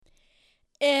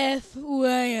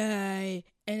FYI,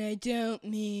 and I don't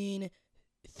mean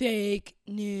fake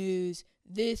news,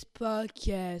 this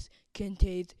podcast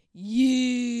contains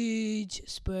huge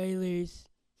spoilers.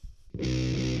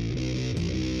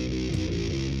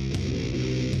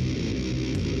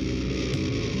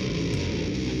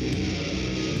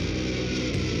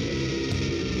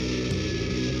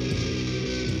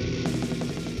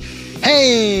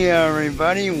 Hey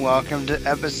everybody, welcome to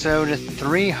episode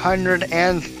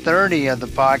 330 of the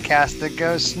podcast that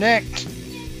goes Snicked.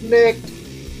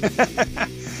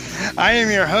 I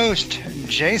am your host,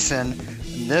 Jason.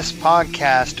 This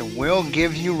podcast will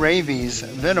give you rabies,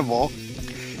 Venable,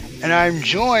 and I'm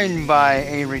joined by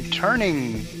a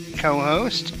returning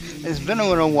co-host. It's been a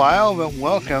little while, but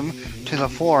welcome to the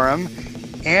forum,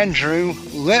 Andrew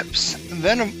Lips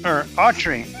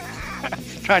Autry.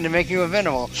 Trying to make you a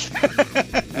Venable.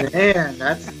 Man,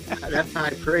 that's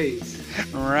high praise.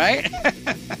 Right?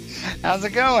 How's it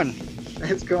going?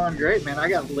 It's going great, man. I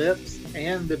got lips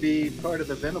and to be part of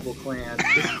the Venable clan.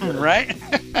 Right?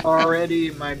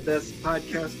 Already my best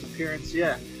podcast appearance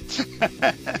yet.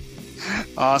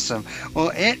 Awesome.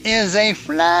 Well, it is a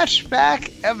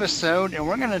flashback episode, and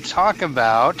we're going to talk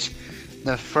about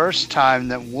the first time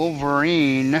that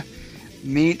Wolverine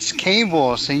meets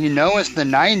Cable. So you know it's the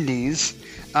 90s.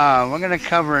 We're going to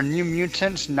cover New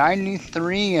Mutants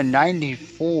 93 and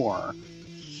 94,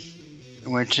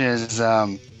 which is,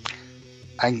 I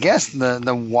guess,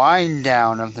 the wind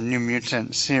down of the New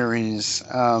Mutant series,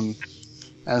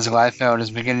 as Liefeld is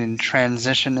beginning to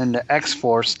transition into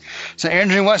X-Force. So,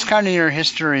 Andrew, what's kind of your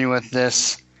history with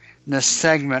this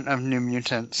segment of New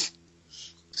Mutants?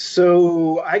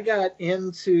 So, I got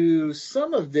into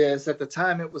some of this at the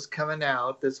time it was coming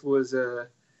out. This was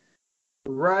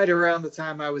right around the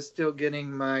time I was still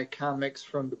getting my comics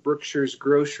from the Brookshire's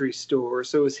grocery store.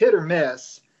 So it was hit or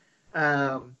miss.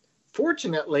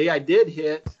 Fortunately, I did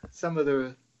hit some of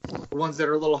the ones that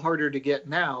are a little harder to get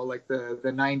now, like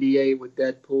the 98 with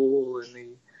Deadpool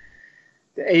and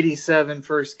the 87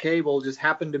 first Cable just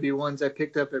happened to be ones I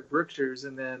picked up at Brookshire's.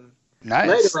 And then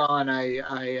later on,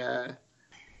 I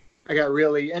got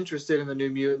really interested in the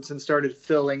New Mutants and started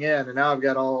filling in, and now I've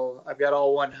got all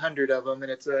 100 of them, and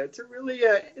it's really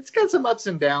it's got some ups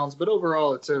and downs, but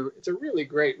overall it's a really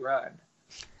great run.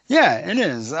 Yeah, it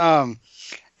is.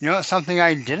 It's something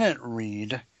I didn't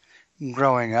read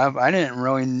growing up. I didn't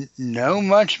really know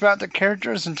much about the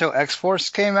characters until X-Force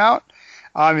came out.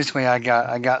 Obviously, I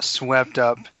got swept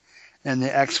up in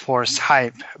the X-Force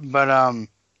hype, but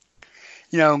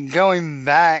going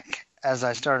back as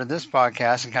I started this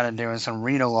podcast and kind of doing some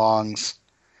read-alongs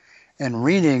and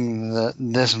reading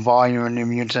this volume of New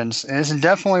Mutants, it's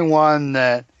definitely one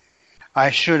that I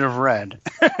should have read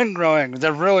growing up. I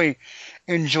really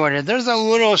enjoyed it. There's a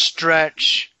little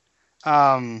stretch,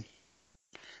 I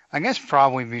guess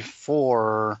probably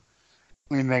before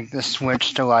we make the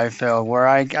switch to Liefeld, where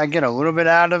I get a little bit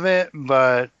out of it,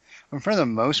 but for the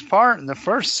most part, the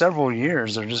first several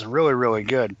years are just really, really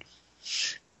good.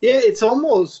 Yeah, it's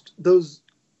almost those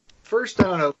first,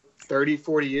 30,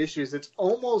 40 issues. It's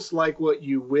almost like what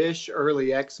you wish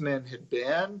early X-Men had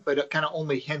been, but it kind of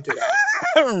only hinted at.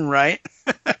 Right.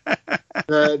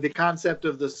 The concept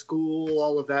of the school,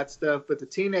 all of that stuff, but the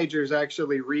teenagers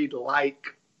actually read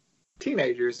like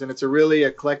teenagers, and it's a really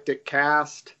eclectic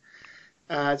cast.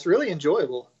 It's really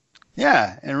enjoyable.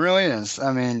 Yeah, it really is.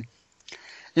 I mean,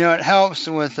 it helps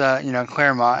with,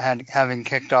 Claremont having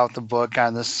kicked off the book, kind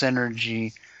of the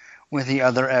synergy with the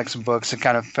other X books. It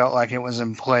kind of felt like it was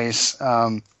in place.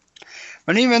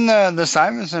 But even the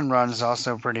Simonson run is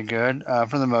also pretty good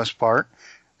for the most part.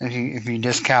 If you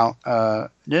discount,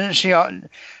 did she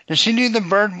do the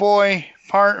Bird Boy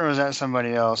part, or was that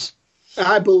somebody else?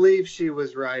 I believe she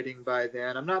was writing by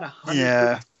then. I'm not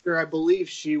 100% sure. I believe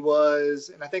she was,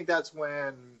 and I think that's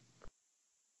when.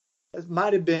 It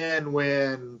might have been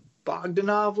when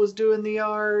Bogdanov was doing the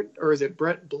art, or is it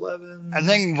Brett Blevins? I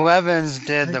think Blevins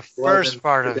did the first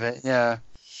part of it, yeah.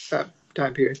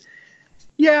 Time period.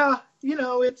 Yeah,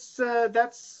 it's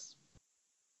that's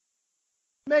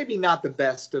maybe not the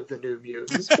best of the New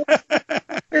Mutants.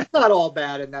 It's not all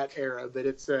bad in that era, but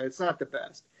it's not the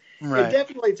best. Right. It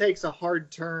definitely takes a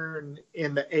hard turn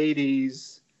in the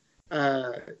 80s,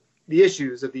 the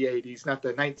issues of the 80s, not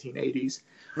the 1980s.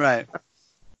 Right.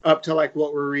 Up to like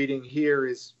what we're reading here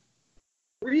is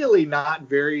really not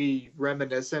very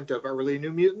reminiscent of early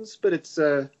New Mutants, but it's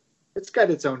got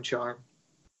its own charm.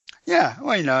 Yeah,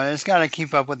 well, it's got to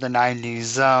keep up with the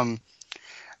 90s.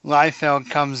 Liefeld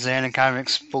comes in and kind of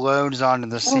explodes onto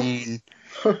the scene,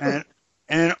 and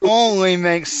it only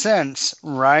makes sense,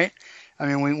 right? I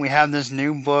mean, we have this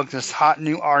new book, this hot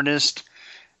new artist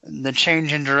the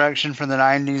change in direction for the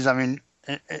 90s. I mean,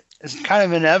 it's kind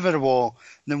of inevitable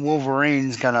that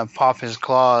Wolverine's gonna pop his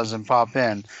claws and pop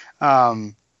in.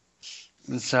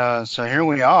 So here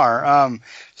we are.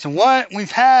 So what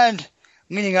we've had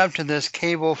leading up to this,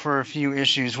 Cable, for a few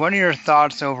issues. What are your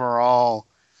thoughts overall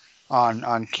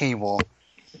on Cable?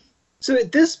 So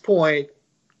at this point,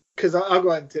 because I'll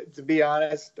go ahead to be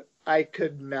honest, I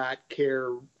could not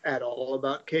care at all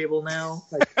about Cable now.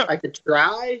 Like, I could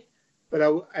try, but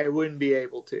I wouldn't be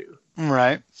able to.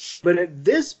 Right. But at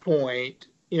this point,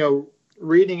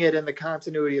 reading it in the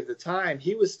continuity of the time,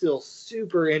 he was still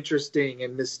super interesting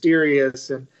and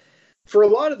mysterious, and for a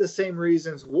lot of the same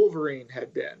reasons Wolverine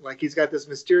had been. Like, he's got this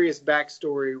mysterious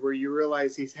backstory where you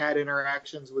realize he's had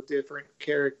interactions with different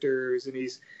characters and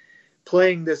he's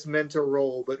playing this mentor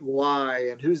role, but why,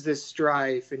 and who's this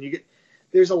Strife, and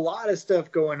there's a lot of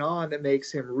stuff going on that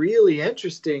makes him really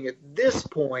interesting. At this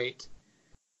point,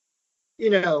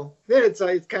 then it's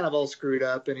kind of all screwed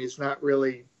up, and he's not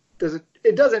really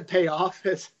it doesn't pay off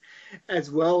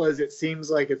as well as it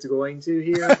seems like it's going to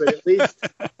here. But at least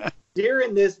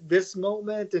during this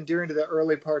moment and during the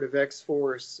early part of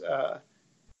X-Force,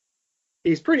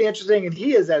 he's pretty interesting, and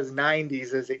he is as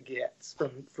 90s as it gets.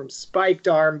 From spiked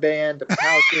armband to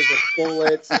pouches and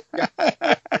bullets,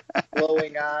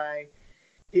 glowing eye.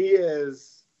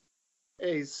 He's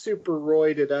super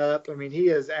roided up. I mean, he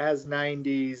is as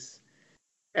 90s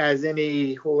as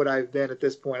any, what would I have been at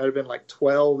this point? I'd have been like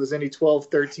 12, as any 12,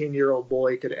 13-year-old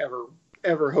boy could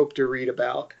ever hope to read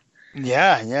about.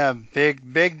 Yeah.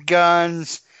 Big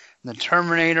guns, the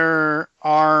Terminator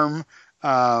arm.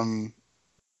 And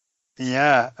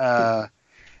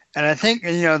I think,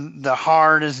 the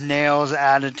hard as nails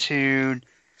attitude.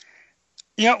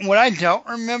 What I don't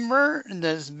remember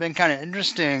that's been kind of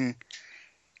interesting,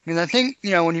 because I think,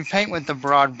 when you paint with the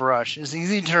broad brush, it's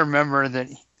easy to remember that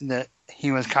he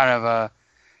was kind of a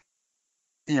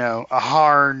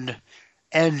hard,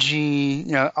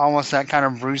 edgy, almost that kind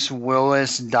of Bruce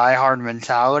Willis diehard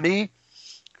mentality.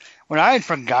 What I had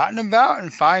forgotten about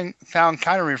and found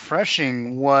kind of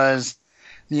refreshing was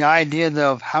the idea,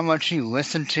 though, of how much he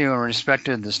listened to and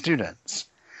respected the students.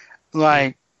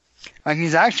 Like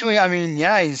he's actually,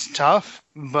 he's tough,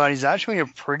 but he's actually a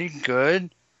pretty good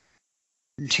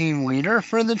team leader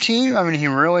for the team. I mean, he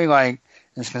really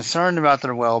is concerned about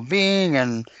their well-being,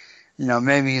 and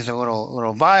maybe he's a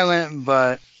little violent,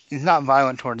 but he's not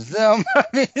violent towards them. I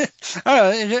mean, I don't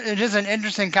know, it's just an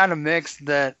interesting kind of mix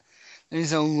that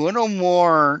he's a little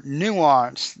more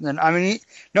nuanced than.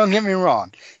 Don't get me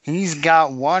wrong, he's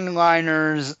got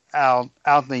one-liners out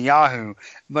the Yahoo,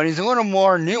 but he's a little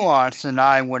more nuanced than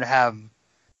I would have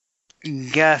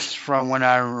guessed from when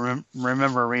I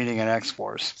remember reading an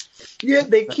X-Force. Yeah,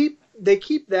 they keep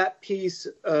that piece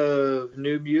of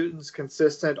New Mutants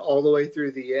consistent all the way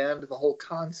through the end. The whole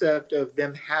concept of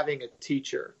them having a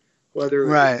teacher, whether it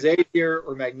was Xavier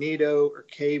or Magneto or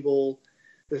Cable,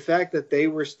 the fact that they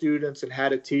were students and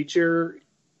had a teacher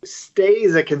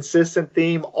stays a consistent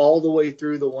theme all the way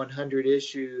through the 100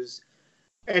 issues.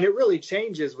 And it really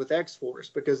changes with X-Force,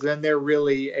 because then they're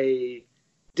really a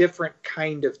different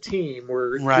kind of team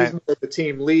where he's more the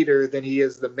team leader than he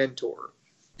is the mentor.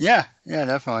 Yeah,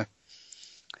 definitely.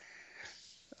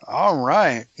 All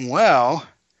right. Well,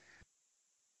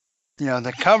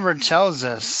 the cover tells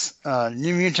us,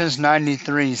 New Mutants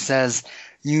 93 says,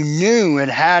 "You knew it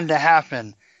had to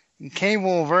happen.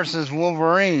 Cable versus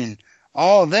Wolverine.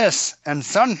 All this and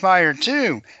Sunfire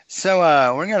too." So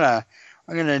we're gonna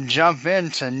jump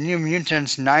into New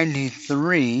Mutants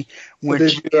 93,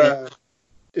 which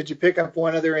did you pick up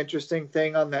one other interesting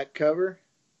thing on that cover?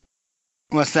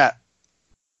 What's that?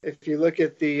 If you look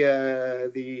at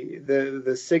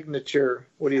the signature,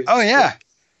 what do you? Oh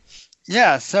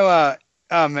yeah. So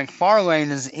McFarlane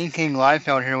is inking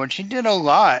Liefeld here, which he did a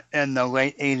lot in the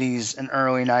late 80s and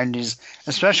early 90s,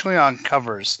 especially on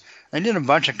covers. They did a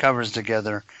bunch of covers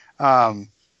together. In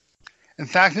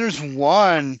fact, there's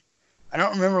one, I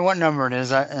don't remember what number it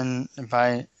is, and if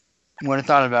I would have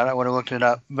thought about it, I would have looked it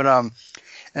up. But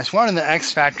it's one of the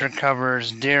X Factor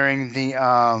covers during the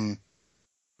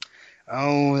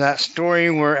that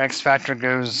story where X Factor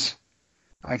goes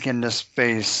into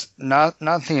space. Not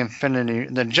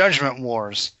the Judgment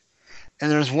Wars. And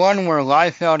there's one where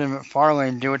Liefeld and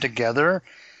McFarlane do it together.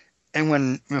 And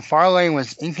when McFarlane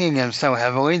was inking him so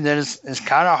heavily, that it's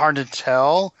kind of hard to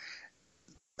tell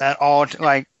at all,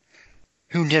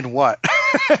 who did what.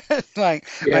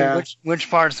 Which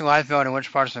part's Liefeld and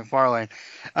which part's McFarlane.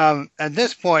 At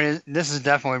this point, this is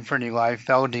definitely pretty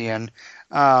Liefeldian.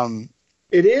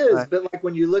 It is, but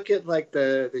when you look at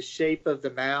the shape of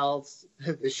the mouths,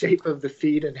 the shape of the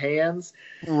feet and hands,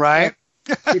 right?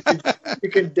 You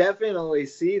can definitely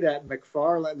see that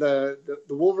McFarlane, the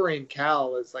Wolverine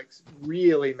cowl is like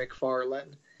really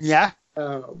McFarlane. Yeah,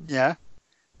 Um, yeah,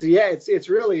 so yeah, it's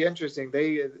really interesting.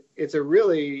 It's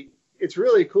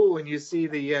really cool when you see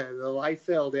the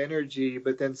Liefeld energy,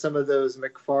 but then some of those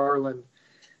McFarlane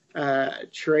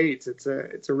traits. It's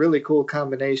a really cool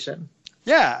combination.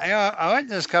 yeah. I like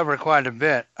this cover quite a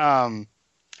bit.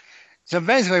 So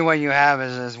basically, what you have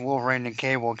is Wolverine and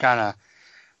Cable kind of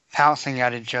pouncing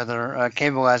at each other.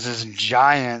 Cable has this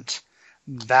giant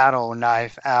battle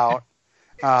knife out,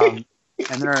 and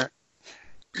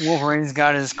Wolverine's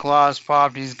got his claws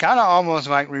popped. He's kind of almost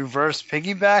like reverse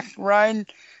piggyback riding,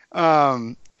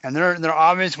 and they're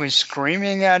obviously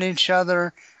screaming at each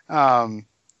other. I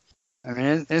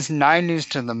mean, it's 90s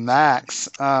to the max.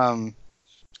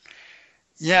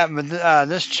 Yeah, but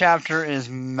this chapter is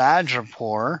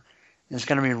Madripoor. It's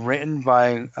going to be written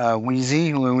by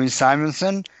Wheezy, Louise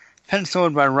Simonson,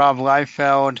 penciled by Rob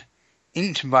Liefeld,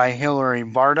 inked by Hilary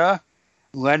Barta,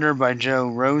 letter by Joe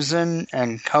Rosen,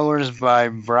 and colors by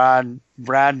Brad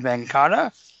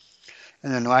Venkata.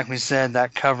 And then, like we said,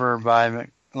 that cover by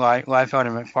Liefeld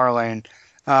and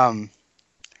McFarlane.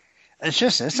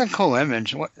 It's a cool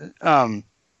image.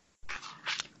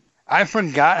 I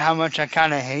forgot how much I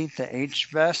kind of hate the H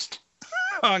vest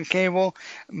on Cable,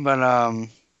 but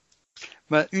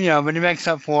he makes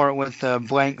up for it with the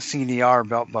blank CDR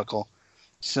belt buckle.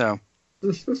 So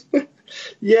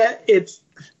yeah,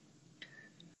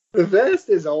 the vest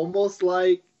is almost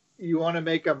like you want to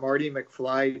make a Marty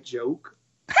McFly joke.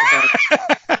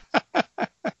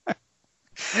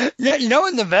 Yeah, you know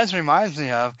what the vest reminds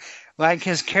me of? Like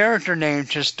his character name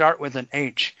should start with an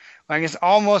H. Like it's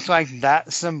almost like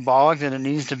that symbolic that it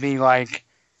needs to be like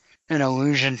an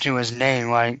allusion to his name.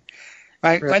 Like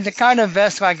the kind of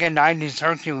vest like a 90s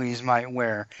Hercules might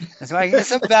wear. It's like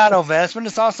it's a battle vest, but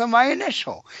it's also my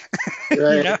initial.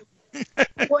 Right. You know?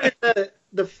 Well,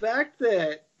 the fact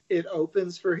that it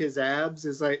opens for his abs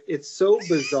is like it's so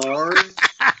bizarre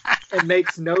and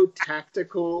makes no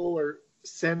tactical or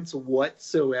sense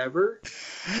whatsoever.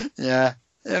 Yeah.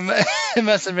 It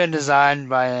must have been designed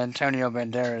by Antonio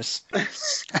Banderas.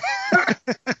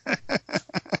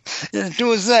 It's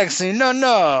too sexy.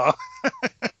 No.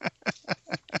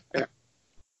 Yeah.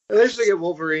 At least we get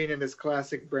Wolverine in his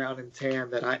classic brown and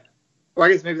tan I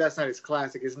guess maybe that's not his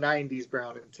classic, his 90s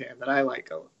brown and tan that I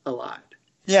like a lot.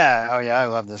 Yeah. Oh, yeah. I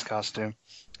love this costume.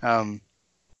 And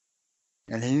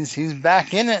he's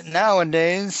back in it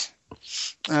nowadays.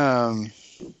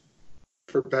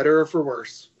 For better or for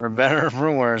worse. For better or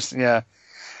for worse, yeah.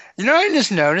 You know, I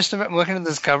just noticed looking at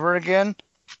this cover again,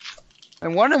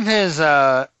 and one of his,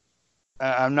 I'm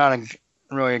not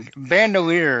really,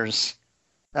 bandoliers,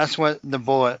 that's what the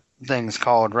bullet thing's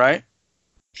called, right?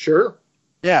 Sure.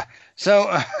 Yeah. So,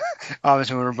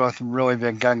 obviously we were both really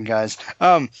big gun guys.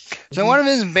 So one of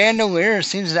his bandoliers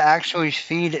seems to actually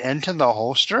feed into the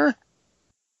holster.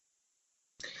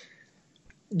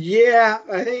 Yeah,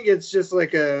 I think it's just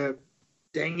like a,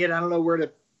 dang it, I don't know where to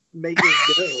make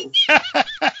it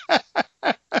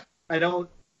go. I don't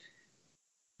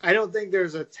think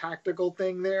there's a tactical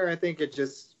thing there. I think it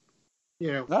just,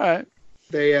 All right.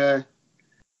 They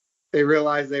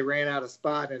realized they ran out of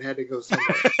spot and had to go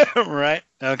somewhere. Right.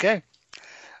 Okay.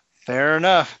 Fair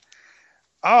enough.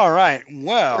 All right.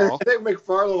 Well, I think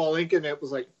McFarlane while inking it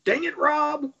was like, dang it,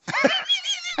 Rob.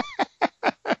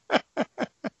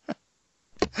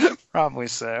 Probably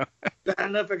so. Bad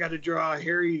enough I got to draw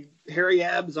hairy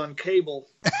abs on Cable.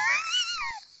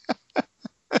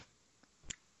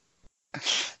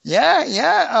 Yeah.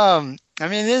 I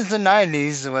mean, it is the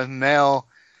 90s with male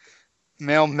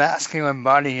masculine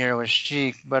body hair was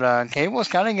chic, but Cable's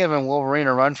kind of giving Wolverine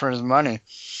a run for his money.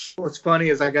 What's funny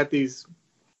is I got these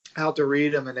out to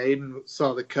read them, and Aiden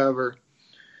saw the cover,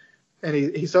 and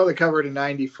he saw the cover to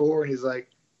 94, and he's like,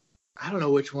 I don't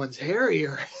know which one's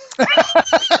hairier.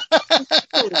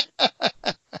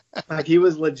 Like he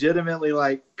was legitimately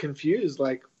like confused,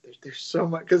 like there's so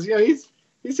much, because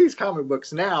he sees comic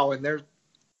books now, and they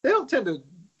don't tend to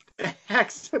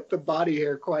accept the body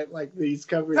hair quite like these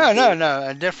covers. No,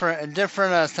 a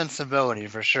different sensibility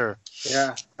for sure.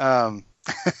 Yeah.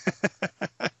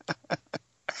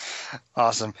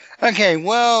 Awesome. Okay,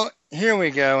 well, here we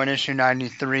go in issue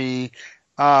 93.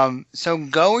 So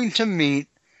going to meet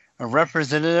a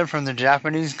representative from the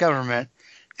Japanese government,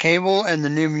 Cable and the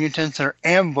New Mutants are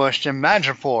ambushed in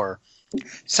Madripoor.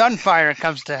 Sunfire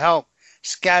comes to help,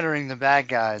 scattering the bad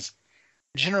guys.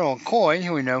 General Coy,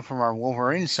 who we know from our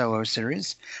Wolverine solo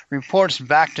series, reports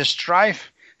back to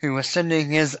Strife, who was sending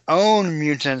his own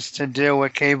mutants to deal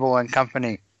with Cable and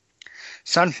company.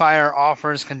 Sunfire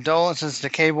offers condolences to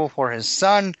Cable for his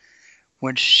son,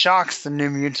 which shocks the New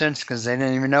Mutants because they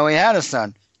didn't even know he had a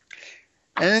son.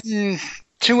 And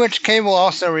to which Cable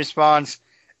also responds,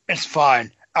 "It's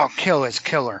fine. I'll kill his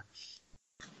killer."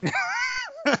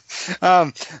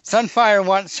 Sunfire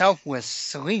wants help with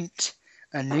Sleet,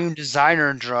 a new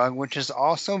designer drug which is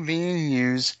also being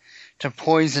used to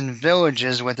poison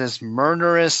villages with its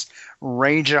murderous,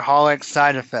 rageaholic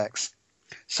side effects.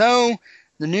 So,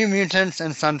 the New Mutants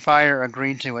and Sunfire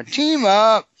agree to a team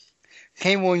up.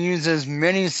 Cable uses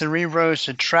many Cerebros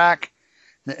to track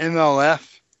the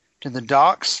MLF to the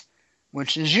docks,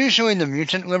 which is usually the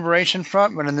Mutant Liberation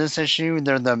Front, but in this issue,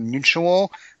 they're the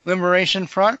Mutual Liberation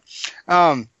Front.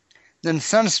 Then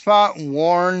Sunspot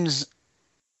warns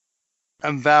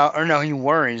about, or no, he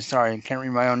worries, sorry, I can't read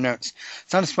my own notes.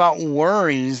 Sunspot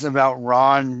worries about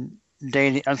Rain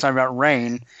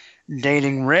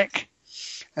dating Rick.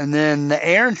 And then the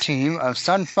air team of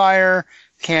Sunfire,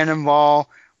 Cannonball,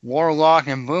 Warlock,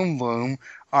 and Boom Boom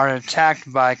are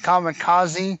attacked by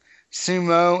Kamikaze,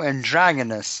 Sumo, and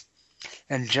Dragonus.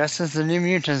 And just as the New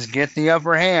Mutants get the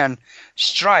upper hand,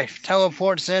 Strife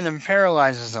teleports in and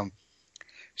paralyzes them.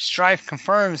 Strife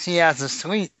confirms he has the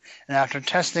Sleet, and after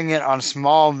testing it on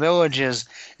small villages,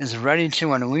 is ready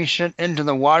to unleash it into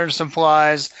the water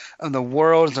supplies of the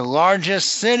world's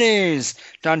largest cities.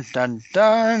 Dun dun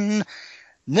dun!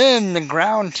 Then the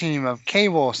ground team of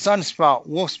Cable, Sunspot,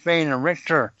 Wolfsbane, and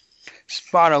Richter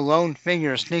spot a lone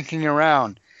figure sneaking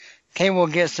around. Cable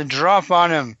gets the drop on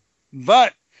him,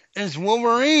 but it's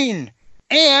Wolverine!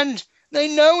 And they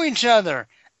know each other!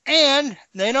 And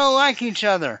they don't like each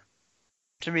other!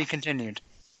 To be continued.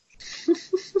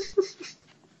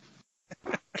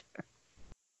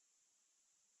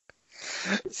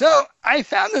 So, I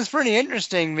found this pretty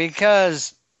interesting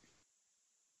because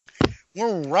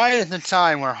we're right at the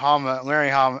time where Larry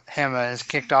Hama has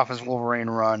kicked off his Wolverine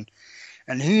run,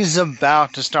 and he's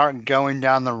about to start going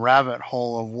down the rabbit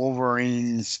hole of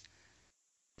Wolverine's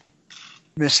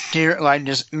just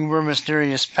uber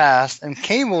mysterious past, and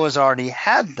Cable has already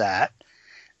had that,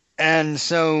 and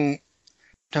so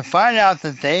to find out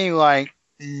that they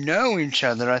know each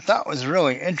other, I thought was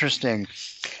really interesting.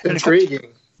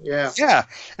 Intriguing. Yeah. Yeah,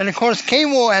 and of course,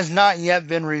 Cable has not yet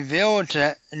been revealed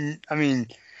to. I mean,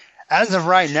 as of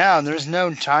right now, there's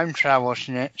no time travel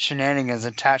shenanigans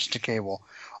attached to Cable.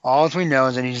 All we know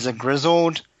is that he's a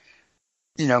grizzled,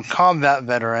 combat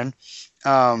veteran.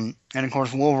 And of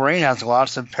course, Wolverine has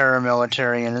lots of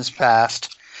paramilitary in his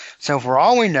past. So for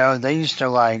all we know, they used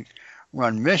to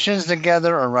run missions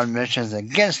together or run missions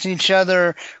against each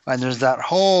other. And there's that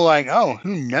whole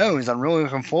who knows? I'm really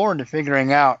looking forward to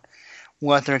figuring out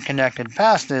what their connected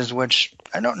past is, which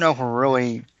I don't know if we'll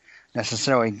really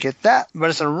necessarily get that,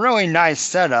 but it's a really nice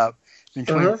setup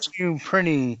between two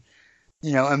pretty,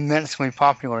 immensely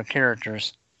popular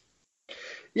characters.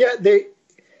 Yeah,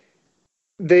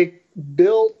 they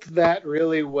built that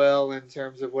really well in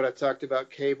terms of what I talked about,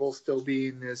 Cable still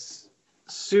being this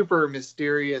super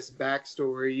mysterious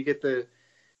backstory. You get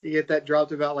that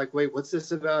dropped about wait, what's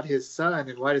this about his son,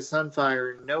 and why does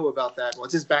Sunfire know about that?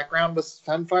 What's his background with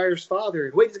Sunfire's father?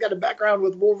 And wait, he's got a background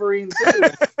with Wolverine too.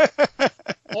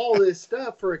 All this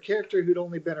stuff for a character who'd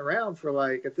only been around for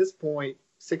at this point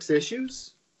 6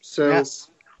 issues. So yes.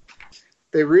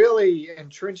 They really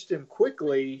entrenched him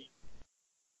quickly.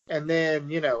 And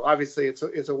then, obviously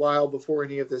it's a while before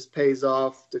any of this pays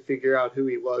off to figure out who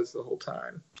he was the whole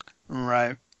time.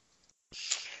 Right.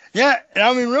 Yeah, and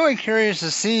I'm really curious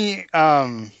to see.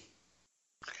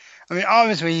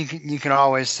 Obviously you can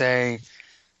always say,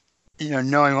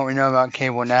 knowing what we know about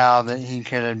Cable now, that he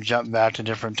could have jumped back to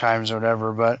different times or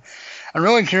whatever. But I'm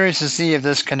really curious to see if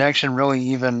this connection really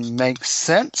even makes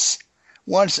sense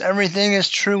once everything is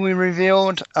truly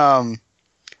revealed.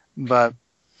 But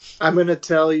I'm going to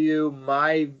tell you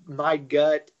my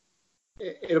gut.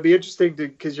 It'll be interesting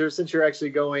because since you're actually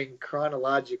going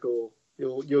chronological,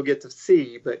 you'll get to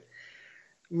see. But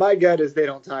my gut is they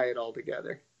don't tie it all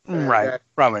together. Right,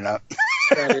 probably not.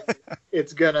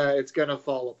 It's gonna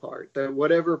fall apart.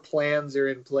 Whatever plans are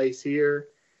in place here,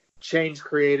 change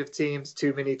creative teams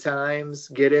too many times,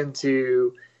 get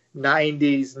into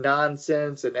 90s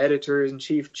nonsense and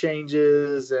editor-in-chief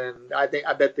changes, and I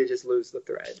bet they just lose the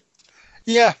thread.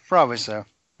 Yeah, probably so.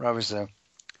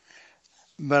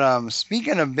 But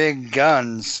speaking of big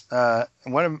guns,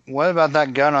 what about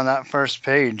that gun on that first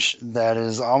page that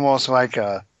is almost like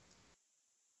a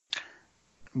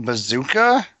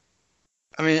bazooka?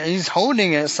 I mean, he's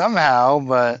holding it somehow,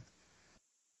 but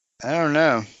I don't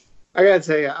know. I gotta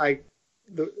tell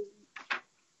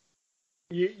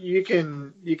you,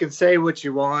 you can say what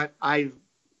you want. I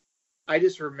I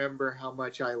just remember how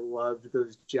much I loved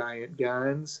those giant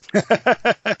guns.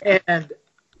 And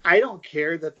I don't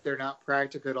care that they're not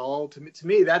practical at all. To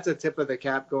me, that's a tip of the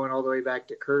cap going all the way back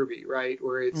to Kirby, right?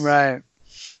 Where it's right.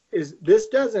 This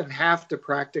doesn't have to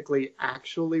practically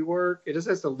actually work. It just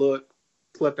has to look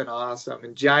flipping awesome.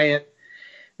 And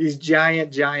these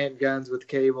giant guns with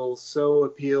cables so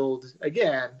appealed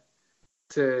again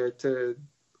to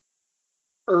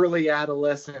early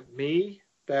adolescent me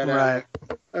that Right.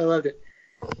 I loved it.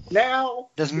 Now,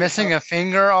 Does missing a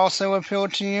finger also appeal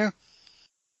to you?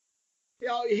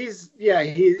 he's there.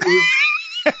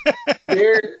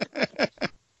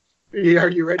 Are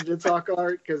you ready to talk,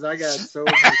 Art? Because I got so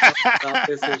much about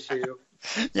this issue.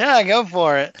 Yeah, go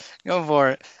for it. Go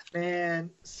for it. Man,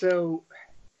 so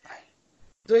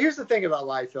here's the thing about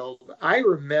Liefeld. I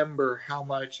remember how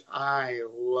much I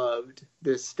loved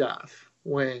this stuff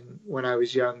when I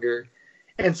was younger,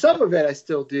 and some of it I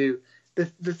still do.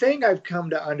 The thing I've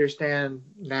come to understand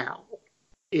now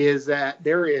is that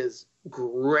there is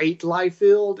great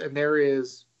Liefeld and there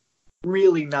is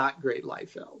really not great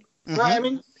Liefeld. Mhm. Right? I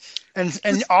mean,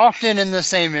 and often in the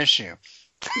same issue.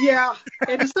 yeah,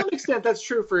 and to some extent that's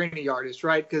true for any artist,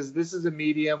 right? Because this is a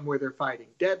medium where they're fighting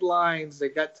deadlines, they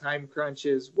got time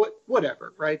crunches,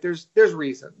 whatever, right? There's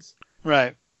reasons.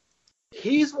 Right.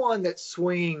 He's one that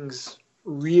swings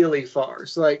really far.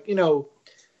 So, like,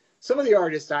 some of the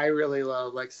artists I really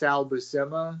love, like Sal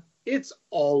Buscema, it's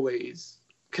always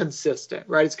consistent,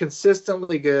 right? It's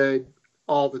consistently good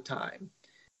all the time.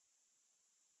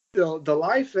 The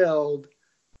Liefeld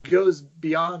goes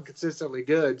beyond consistently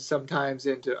good sometimes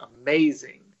into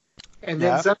amazing. And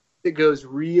then sometimes it goes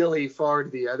really far to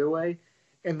the other way.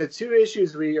 And the two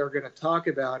issues we are going to talk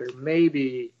about are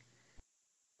maybe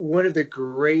one of the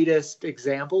greatest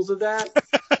examples of that,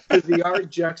 because the art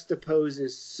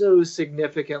juxtaposes so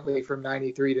significantly from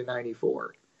 93 to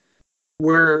 94.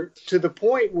 Where to the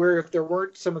point where if there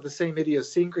weren't some of the same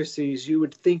idiosyncrasies, you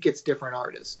would think it's different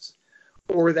artists,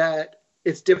 or that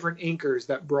it's different inkers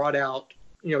that brought out,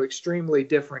 extremely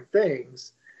different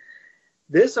things.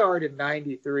 This art in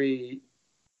 93,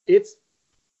 it's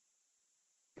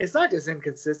not just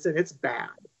inconsistent, it's bad.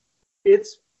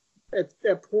 It's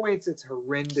at points it's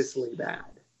horrendously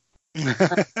bad.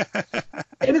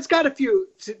 And it's got a few,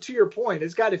 to your point,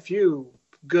 it's got a few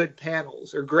good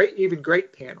panels, or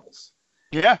great panels.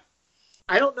 Yeah.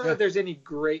 I don't know if there's any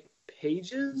great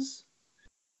pages,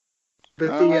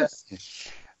 but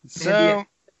the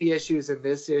issues in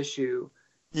this issue,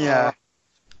 yeah,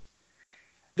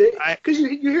 because you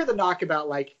hear the knock about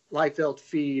like Liefeld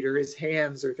feet or his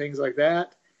hands or things like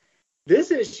that.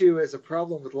 This issue is a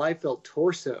problem with Liefeld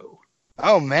torso.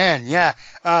 Oh man, yeah,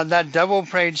 that double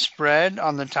page spread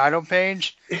on the title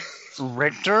page,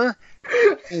 Richter.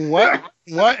 What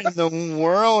in the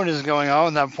world is going on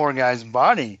with that poor guy's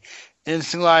body?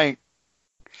 It's like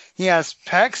he has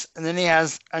pecs, and then he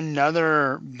has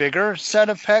another bigger set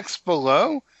of pecs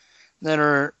below that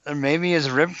are maybe his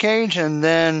rib cage, and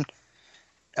then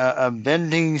a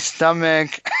bending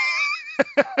stomach.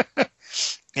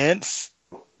 It's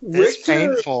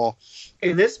painful.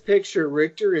 In this picture,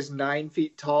 Richter is 9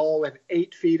 feet tall, and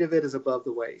 8 feet of it is above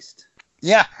the waist.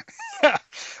 Yeah.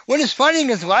 What is funny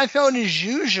is Liefeld is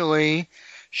usually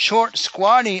short,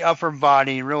 squatty upper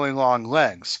body, really long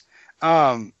legs.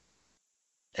 And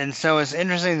so it's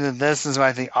interesting that this is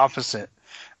like the opposite.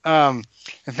 In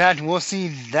fact, we'll see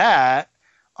that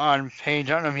on page,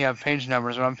 I don't know if you have page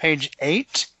numbers, but on page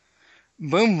 8,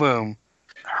 Boom Boom,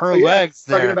 her legs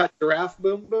there. Talking about Giraffe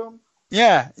Boom Boom?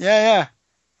 Yeah.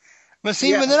 But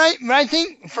see, but I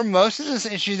think for most of this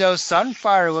issue, though,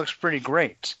 Sunfire looks pretty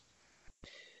great.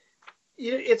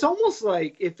 It's almost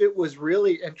like if it was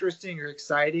really interesting or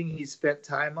exciting, he spent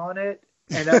time on it,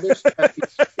 and other stuff.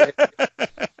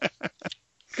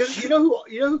 Because you know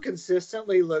who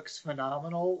consistently looks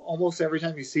phenomenal almost every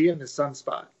time you see him is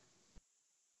Sunspot.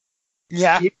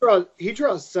 Yeah, he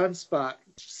draws Sunspot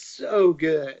so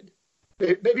good.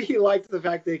 Maybe he liked the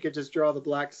fact that he could just draw the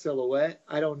black silhouette.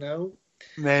 I don't know.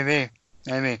 Maybe.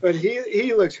 But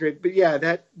he looks great. But yeah,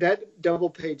 that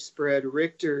double page spread,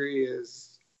 Richter is.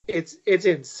 It's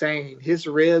insane. His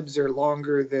ribs are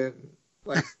longer than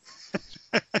like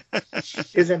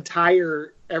his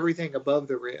entire everything above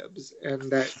the ribs, and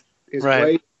that is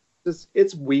right.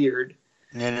 It's weird.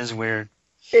 It is weird,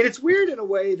 and it's weird in a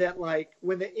way that like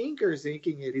when the inker's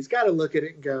inking it, he's got to look at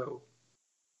it and go,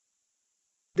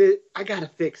 "I got to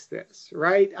fix this,"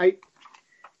 right?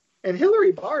 And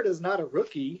Hilary Bard is not a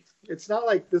rookie. It's not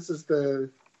like this is the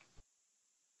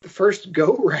first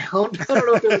go round. I don't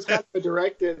know if there was kind of a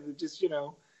directive that just,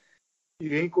 you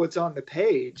ink what's on the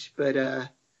page, but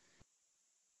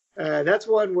That's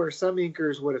one where some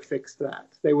inkers would have fixed that.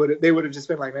 They would have just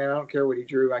been like, man, I don't care what he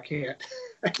drew. I can't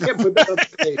put that on the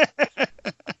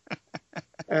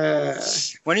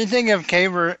page. What do you think of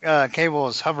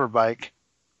Cable's hover bike?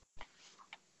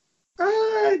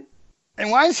 And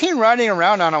why is he riding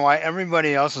around on it while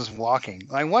everybody else is walking?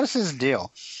 Like, what's his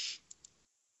deal?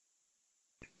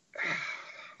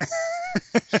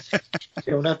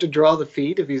 You don't have to draw the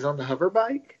feet if he's on the hover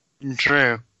bike.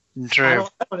 True. I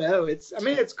don't know.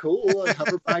 It's cool. A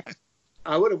hover bike.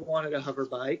 I would have wanted a hover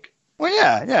bike. Well,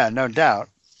 yeah, no doubt.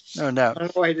 I don't know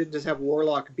why he didn't just have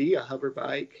Warlock be a hover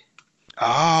bike.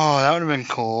 Oh, that would have been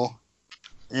cool.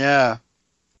 Yeah.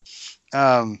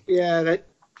 Yeah,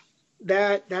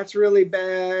 that's really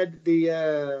bad.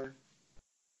 The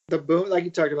boom, like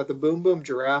you talked about, the Boom Boom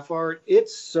giraffe art.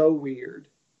 It's so weird.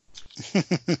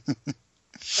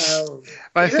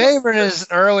 My favorite is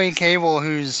early Cable,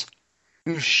 whose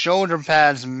shoulder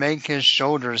pads make his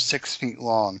shoulders 6 feet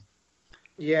long.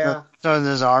 Yeah. So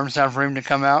his arms have room to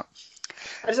come out.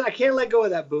 I can't let go of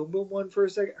that Boom Boom one for a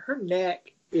second. Her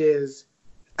neck is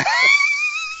a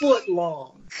foot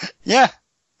long. Yeah.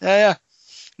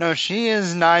 No, she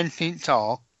is 9 feet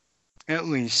tall, at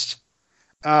least.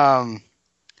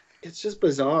 It's just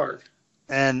bizarre.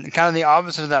 And kind of the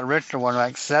opposite of that Richter one,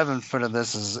 like 7 foot of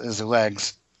this is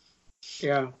legs.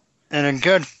 Yeah. And a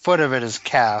good foot of it is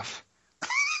calf.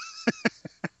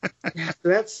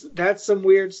 That's some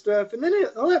weird stuff. And then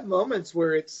I'll have moments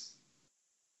where it's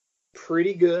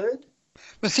pretty good.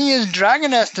 But see, his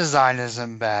Dragoness design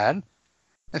isn't bad.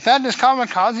 In fact, his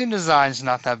Kamikaze design's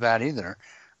not that bad either.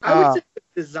 I would say the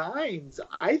designs,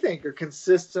 I think, are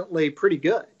consistently pretty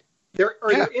good. They're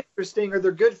interesting, or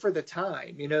they're good for the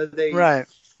time. You know, they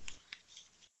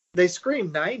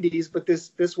scream 90s, but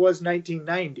this was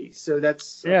 1990s, so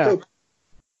that's cool.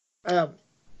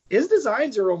 His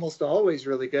designs are almost always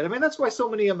really good. I mean, that's why so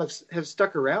many of them have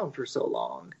stuck around for so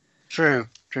long. True.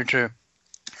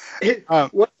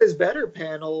 One of his better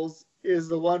panels is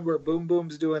the one where Boom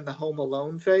Boom's doing the Home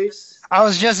Alone face. I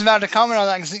was just about to comment on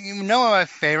that, because you know what my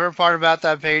favorite part about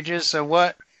that page is? So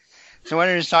what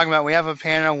you're just talking about, we have a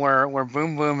panel where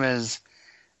Boom Boom is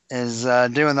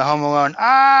doing the Home Alone,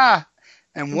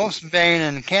 and Wolfsbane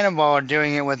and Cannonball are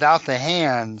doing it without the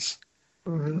hands.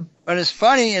 Mm-hmm. But it's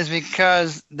funny is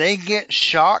because they get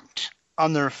shocked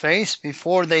on their face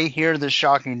before they hear the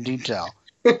shocking detail,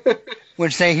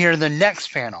 which they hear the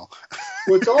next panel.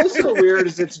 What's also weird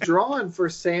is it's drawn for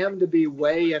Sam to be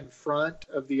way in front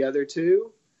of the other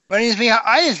two. But he's behind.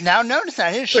 I just now noticed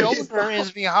that his shoulder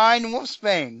is behind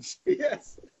Wolfsbane's.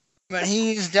 Yes. But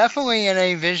he's definitely in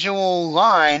a visual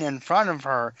line in front of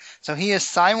her, so he is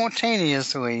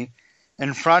simultaneously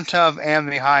in front of and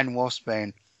behind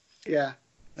Wolfsbane. Yeah.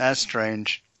 That's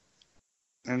strange.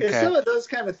 Okay. It's some of those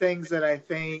kind of things that I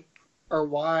think are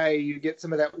why you get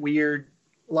some of that weird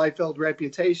Liefeld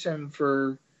reputation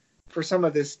for some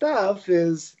of this stuff,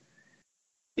 is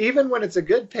even when it's a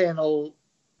good panel,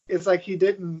 it's like he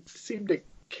didn't seem to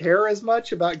care as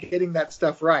much about getting that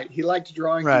stuff right. He liked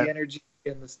drawing the energy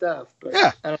and the stuff. But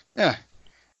yeah.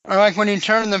 Or like when you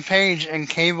turn the page and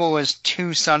Cable is 2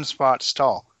 sunspots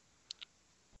tall.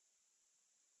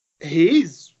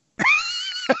 He's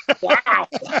wow.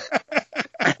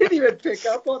 I didn't even pick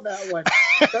up on that one.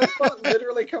 That spot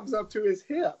literally comes up to his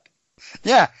hip.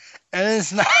 Yeah, and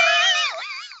it's not.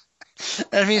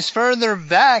 And if he's further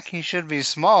back, he should be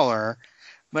smaller.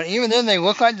 But even then, they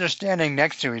look like they're standing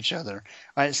next to each other.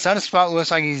 Like, Sunspot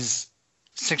looks like he's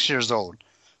 6 years old.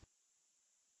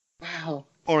 Wow.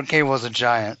 Or Cable's a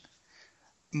giant.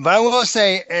 But I will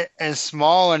say, as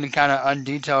small and kind of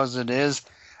undetailed as it is,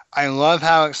 I love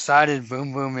how excited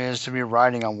Boom Boom is to be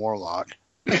riding on Warlock.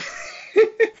 She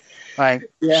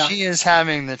is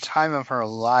having the time of her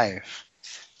life.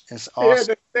 It's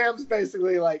awesome. Yeah, Sam's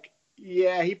basically like,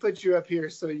 yeah, he put you up here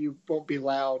so you won't be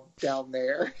loud down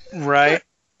there. Right?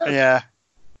 Yeah.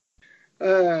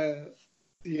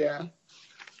 Yeah.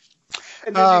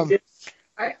 And then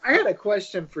I had a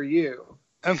question for you.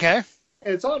 Okay.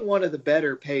 And it's on one of the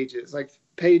better pages, like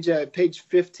page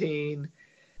 15,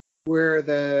 where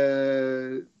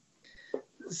the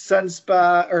Sam,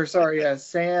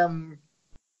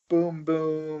 Boom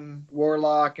Boom,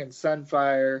 Warlock, and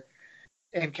Sunfire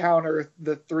encounter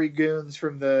the 3 goons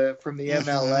from the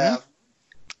MLF.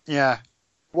 Yeah.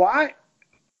 Why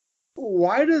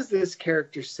does this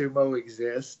character Sumo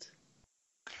exist?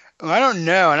 Well, I don't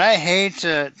know, and I hate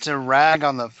to rag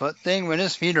on the foot thing, but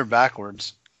his feet are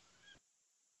backwards.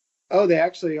 Oh, they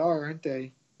actually are, aren't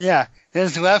they? Yeah,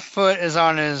 his left foot is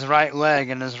on his right leg,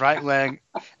 and his right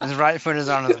foot is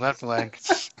on his left leg.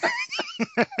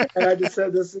 And I just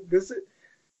said this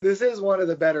This is one of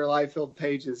the better Liefeld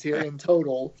pages here in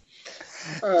total.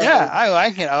 Yeah, I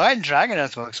like it. I like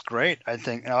Dragoness. Looks great. I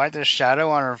think. I like the shadow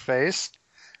on her face.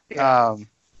 Yeah.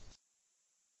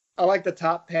 I like the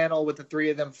top panel with the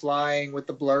three of them flying with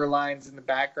the blur lines in the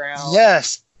background.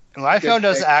 Yes, Liefeld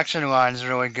does action lines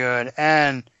really good,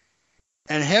 and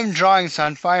him drawing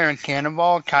Sunfire and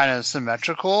Cannonball kind of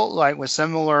symmetrical, like with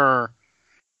similar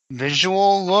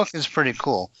visual look, is pretty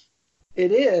cool.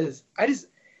 It is.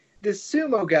 This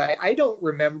Sumo guy, I don't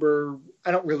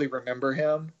really remember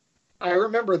him. I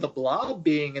remember the Blob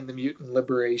being in the Mutant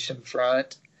Liberation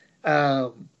Front.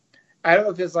 I don't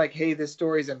know if it's like, hey, this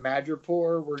story's in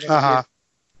Madripoor.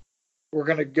 We're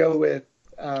gonna go with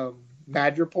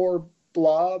Madripoor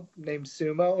Blob named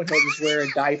Sumo, and he'll just wear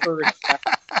a diaper and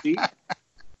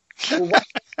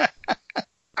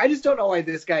I just don't know why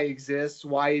this guy exists.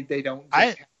 Why they don't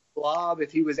just have Blob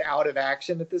if he was out of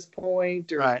action at this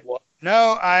point, or what?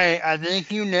 No, I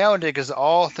think you nailed it, because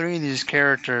all three of these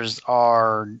characters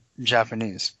are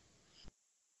Japanese.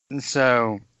 And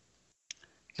so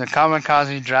the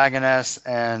Kamikaze, Dragoness,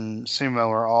 and Sumo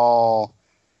are all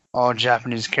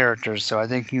Japanese characters, so I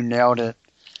think you nailed it.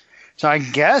 So I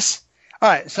guess,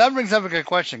 alright, so that brings up a good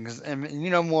question, because you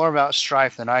know more about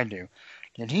Strife than I do.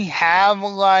 Did he have,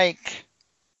 like,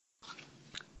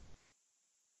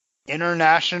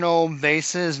 international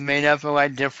bases made up of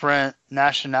like different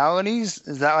nationalities?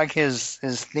 Is that like his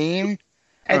theme?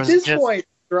 At this point,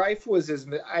 Strife was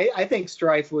I think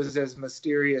Strife was as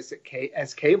mysterious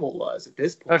as Cable was at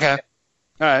this point. Okay,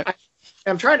 all right.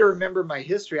 I'm trying to remember my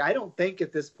history. I don't think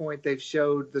at this point they've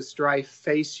showed the Strife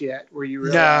face yet, where you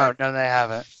realize. No, they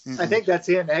haven't. Mm-mm. I think that's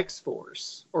in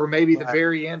X-Force, or maybe the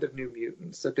very end of New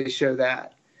Mutants that they show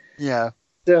that. Yeah.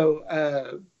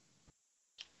 So.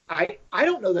 I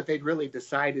don't know that they'd really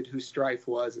decided who Strife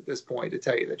was at this point, to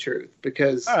tell you the truth,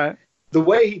 because the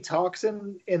way he talks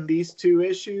in these two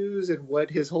issues and what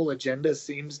his whole agenda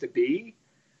seems to be,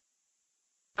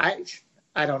 I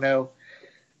don't know.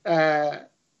 I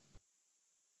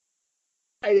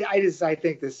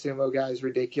think this Sumo guy is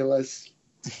ridiculous.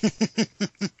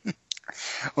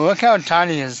 Well, look how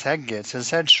tiny his head gets. His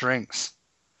head shrinks.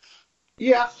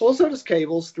 Yeah, well, so does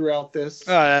Cable's throughout this.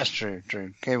 Oh, that's true.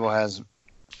 Cable has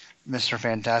Mr.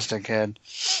 Fantastic head.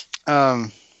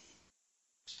 It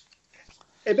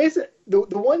basically,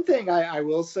 the one thing I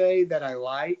will say that I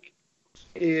like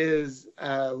is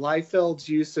Liefeld's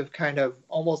use of kind of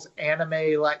almost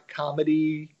anime-like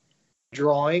comedy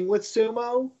drawing with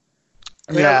Sumo.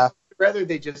 I mean, I would rather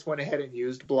they just went ahead and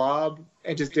used Blob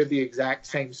and just did the exact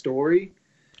same story.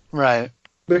 Right.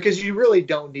 Because you really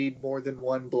don't need more than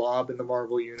one Blob in the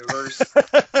Marvel Universe.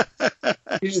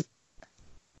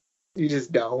 You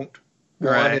just don't.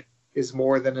 Right. One is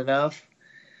more than enough.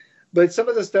 But some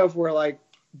of the stuff where, like,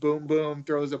 Boom Boom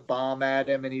throws a bomb at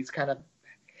him, and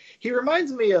he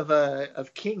reminds me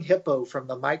of King Hippo from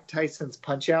the Mike Tyson's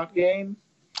Punch-Out game.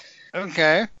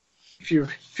 Okay. If you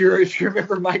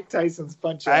remember Mike Tyson's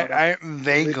Punch-Out. I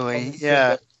vaguely,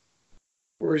 yeah.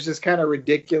 Where it's just kind of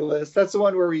ridiculous. That's the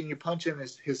one where when you punch him,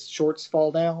 his shorts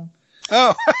fall down.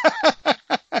 Oh.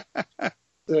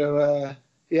 So,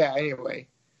 yeah, anyway.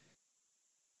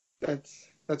 That's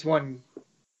one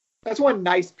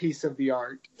nice piece of the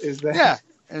art, is that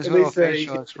his little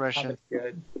facial expression.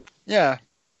 Good. Yeah.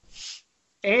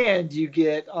 And you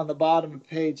get on the bottom of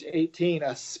page 18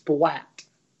 a splat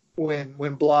when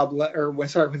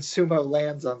Sumo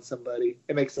lands on somebody.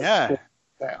 It makes a splat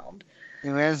sound. He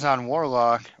lands on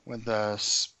Warlock with a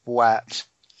splat.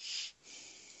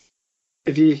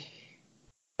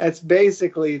 That's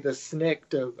basically the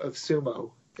snikt of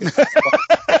Sumo.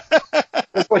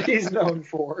 That's what he's known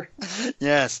for.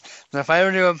 Yes. So if I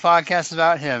ever do a podcast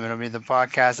about him, it'll be the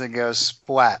podcast that goes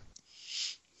splat.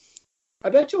 I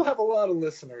bet you'll have a lot of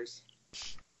listeners.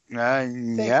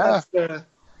 Yeah.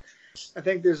 I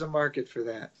think there's a market for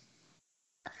that.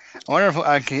 I wonder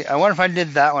if I did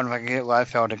that one, if I could get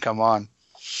Liefeld to come on.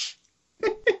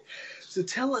 So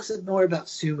tell us more about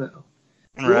Sumo.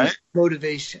 Right.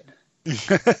 Motivation.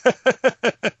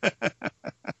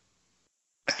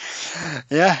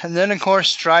 Yeah, and then of course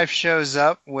Strife shows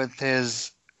up with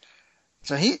his.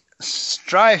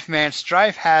 Strife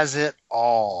has it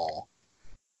all.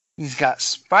 He's got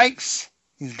spikes.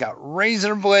 He's got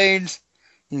razor blades.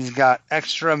 He's got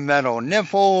extra metal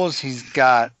nipples. He's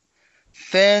got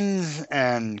fins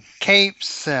and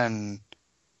capes and.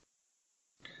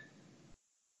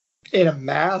 In a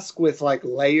mask with like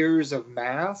layers of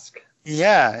mask.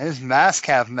 Yeah, his mask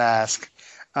mask.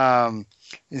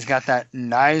 He's got that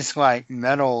nice like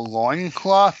metal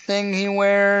loincloth thing he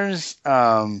wears.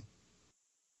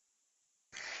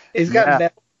 He's got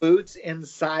metal boots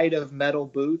inside of metal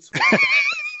boots.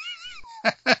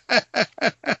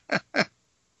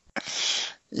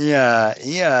 Yeah,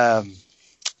 yeah,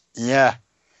 yeah.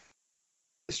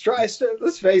 Strife,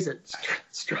 let's face it,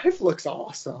 Strife looks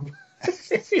awesome.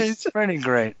 It's pretty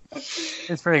great.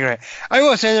 It's pretty great. I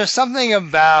will say there's something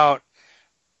about,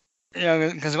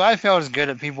 because Liefeld is good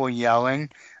at people yelling,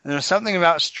 and there's something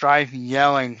about Strife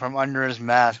yelling from under his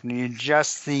mask when you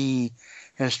just see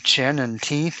his chin and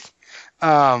teeth,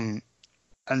 and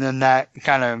then that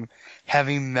kind of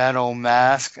heavy metal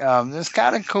mask. It's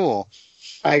kind of cool.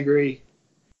 I agree.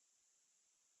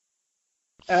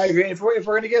 If we're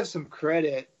going to give some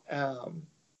credit,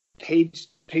 page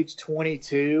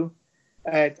 22,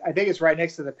 I think it's right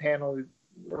next to the panel,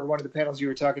 or one of the panels you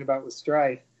were talking about with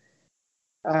Strife.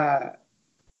 I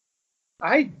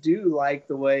do like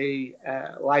the way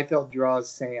Liefeld draws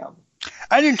Sam.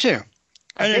 I do too.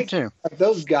 Like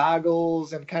those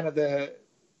goggles and kind of the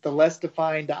less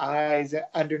defined eyes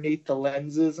underneath the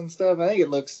lenses and stuff. I think it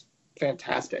looks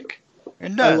fantastic.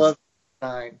 It does. I love the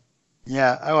design.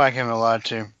 Yeah, I like him a lot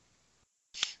too.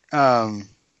 Yeah,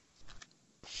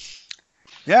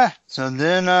 so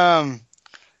then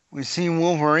we see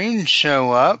Wolverine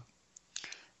show up,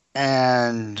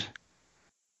 and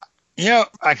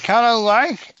I kind of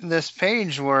like this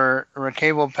page where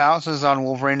Cable pounces on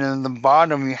Wolverine, and at the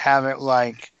bottom you have it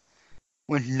like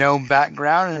with no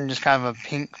background and just kind of a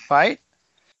pink fight,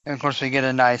 and of course we get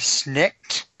a nice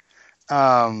snicked.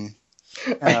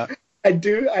 I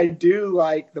do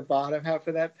like the bottom half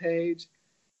of that page.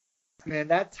 Man,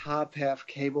 that top half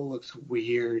Cable looks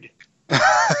weird.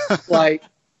 Like,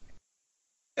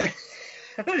 I'm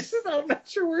not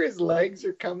sure where his legs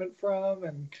are coming from,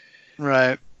 and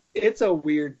right. It's a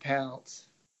weird pounce.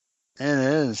 It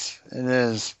is.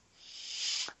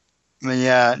 But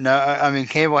yeah, no, I mean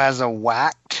Cable has a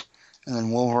whacked, and then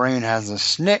Wolverine has a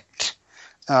snicked,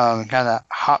 kind of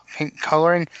hot pink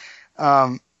coloring.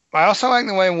 I also like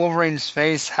the way Wolverine's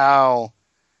face, how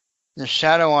the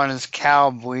shadow on his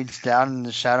cowl bleeds down in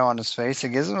the shadow on his face.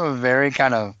 It gives him a very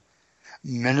kind of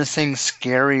menacing,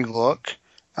 scary look.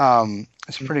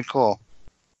 It's pretty cool.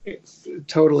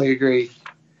 Totally agree.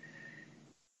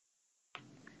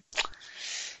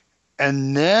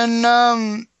 And then,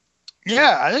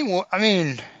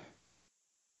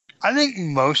 I think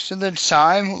most of the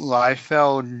time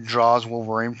Liefeld draws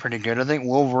Wolverine pretty good. I think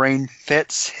Wolverine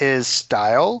fits his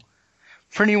style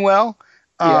pretty well.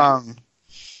 Yeah.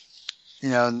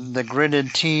 The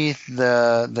gritted teeth,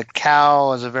 the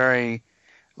cowl is a very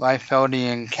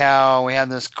Liefeldian cowl. We have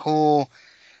this cool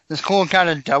kind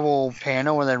of double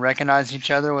panel where they recognize each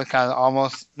other with kind of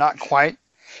almost not quite.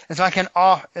 It's like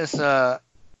off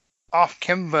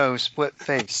Kimbo split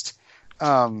faced.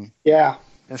 Yeah.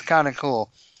 It's kind of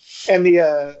cool. And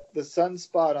the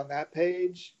sunspot on that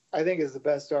page, I think, is the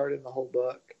best art in the whole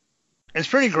book. It's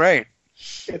pretty great.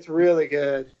 It's really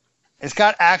good. It's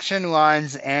got action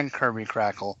lines and Kirby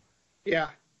Crackle. Yeah.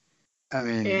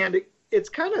 And it's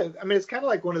kind of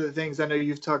like one of the things I know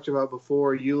you've talked about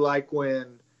before. You like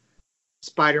when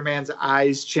Spider-Man's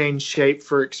eyes change shape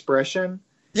for expression.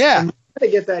 Yeah. And you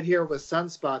get that here with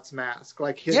Sunspot's mask.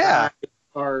 Like his eyes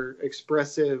are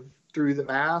expressive through the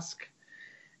mask.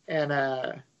 And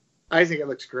I think it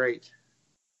looks great.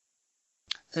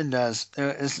 It does.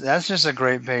 That's just a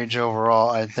great page overall,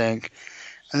 I think.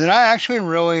 And then I actually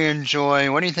really enjoy,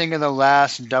 what do you think of the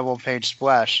last double page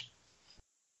splash?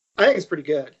 I think it's pretty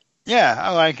good. Yeah,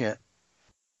 I like it.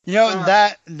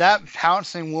 That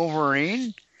pouncing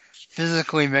Wolverine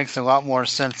physically makes a lot more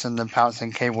sense than the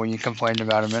pouncing Cable you complained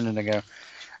about a minute ago.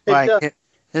 Like,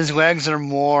 his legs are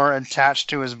more attached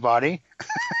to his body.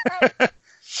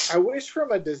 I wish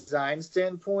from a design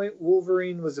standpoint,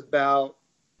 Wolverine was about,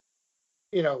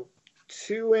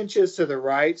 2 inches to the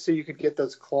right so you could get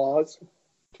those claws.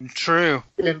 True.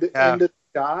 Into the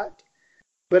shot.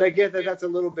 But I get that that's a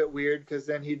little bit weird because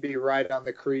then he'd be right on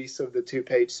the crease of the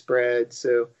 2-page spread.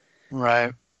 So,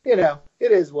 right. It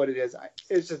is what it is. I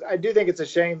do think it's a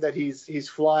shame that he's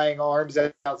flying arms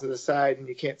out to the side and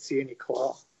you can't see any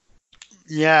claw.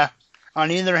 Yeah,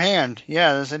 on either hand.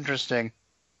 Yeah, that's interesting.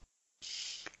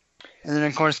 And then,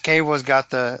 of course, Cable's got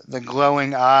the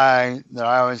glowing eye that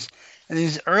I always... In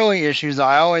these early issues,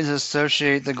 I always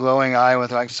associate the glowing eye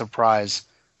with, like, surprise.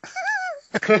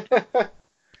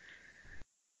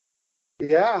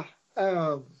 Yeah.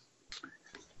 So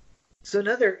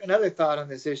another thought on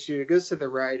this issue, it goes to the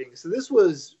writing. So this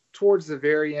was towards the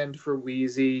very end for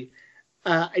Wheezy.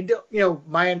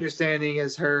 My understanding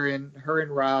is her and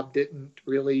Rob didn't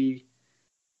really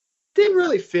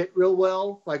fit real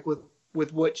well, like with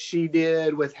what she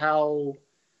did, with how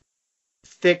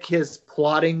thick his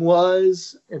plotting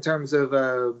was in terms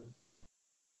of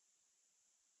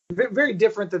very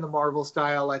different than the Marvel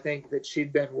style, I think, that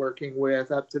she'd been working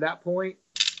with up to that point.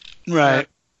 Right.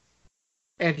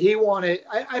 And he wanted,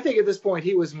 I think at this point,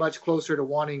 he was much closer to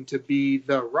wanting to be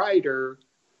the writer,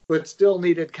 but still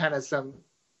needed kind of some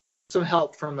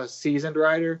help from a seasoned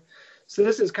writer. So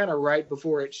this is kind of right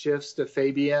before it shifts to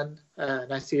Fabian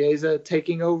Nicieza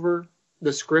taking over the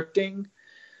scripting,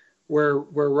 where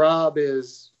Rob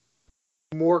is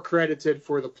more credited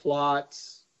for the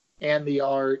plots and the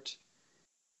art,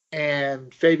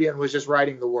 and Fabian was just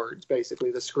writing the words,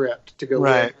 basically the script to go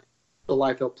with the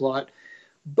Liefeld plot.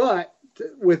 But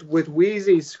with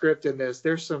Wheezy's script in this,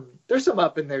 there's some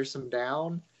up and there's some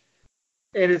down,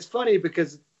 and it's funny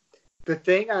because the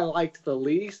thing I liked the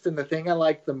least and the thing I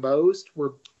liked the most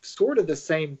were sort of the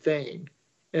same thing,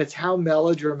 and it's how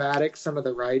melodramatic some of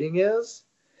the writing is.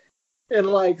 And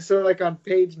like on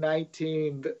page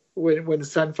 19, when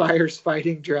Sunfire's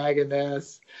fighting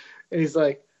Dragoness, and he's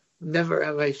like, "Never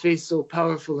have I faced so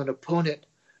powerful an opponent,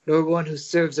 nor one who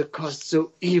serves a cause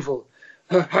so evil.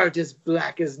 Her heart is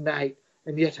black as night,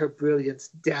 and yet her brilliance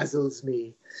dazzles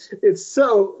me." It's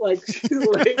so, like, she's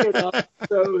laying it on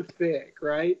so thick,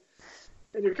 right?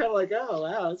 And you're kind of like, oh,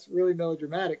 wow, it's really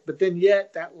melodramatic. But then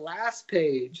yet that last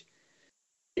page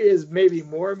is maybe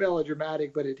more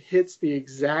melodramatic, but it hits the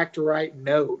exact right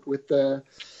note with the,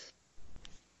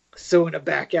 "So in a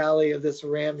back alley of this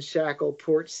ramshackle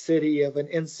port city of an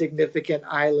insignificant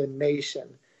island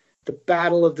nation, the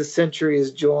battle of the century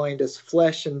is joined as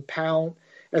flesh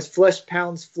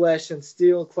pounds flesh and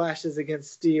steel clashes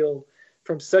against steel.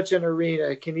 From such an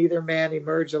arena, can either man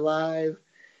emerge alive?"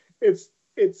 It's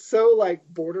so like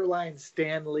borderline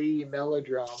Stan Lee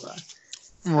melodrama.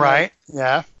 Right.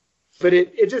 Yeah. But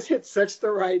it just hits such the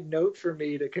right note for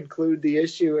me to conclude the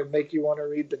issue and make you want to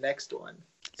read the next one.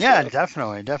 Yeah,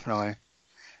 definitely.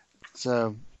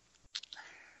 So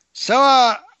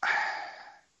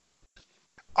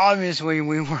obviously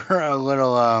we were a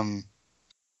little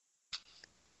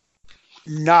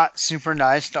not super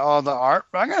nice to all the art,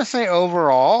 but I gotta say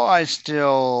overall I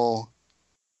still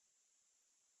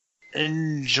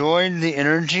enjoyed the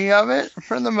energy of it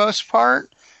for the most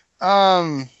part.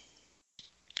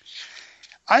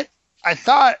 I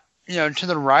thought, to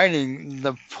the writing,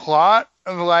 the plot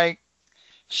of like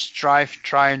Strife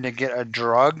trying to get a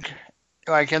drug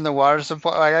like in the water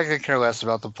supply, like I could care less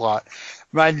about the plot.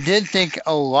 But I did think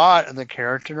a lot of the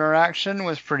character interaction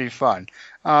was pretty fun.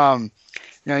 You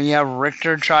have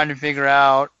Richter trying to figure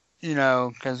out,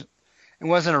 because it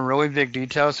wasn't a really big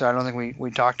detail, so I don't think we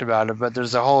talked about it, but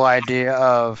there's a whole idea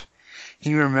of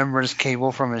he remembers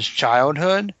Cable from his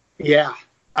childhood. Yeah.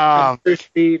 The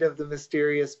speed of the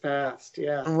mysterious past,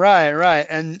 yeah. Right.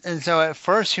 And so at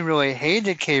first he really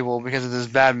hated Cable because of this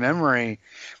bad memory,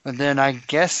 but then I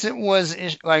guess it was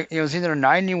either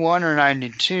 91 or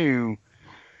 92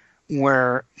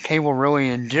 where Cable really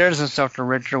endears himself to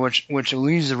Richter, which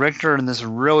leaves Richter in this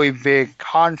really big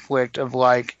conflict of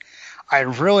like, I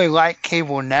really like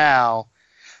Cable now,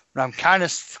 but I'm kind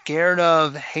of scared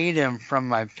of, hate him from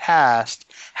my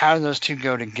past. How do those two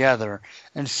go together?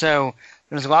 And so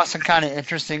there's lots of kind of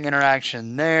interesting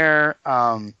interaction there.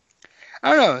 I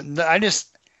don't know.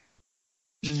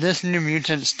 This New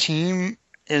Mutants team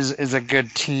is a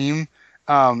good team.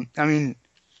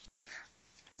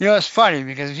 It's funny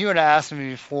because if you would have asked me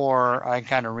before I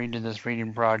kind of redid this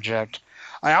reading project,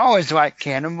 I always liked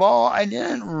Cannonball. I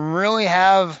didn't really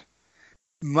have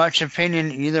much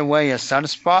opinion either way as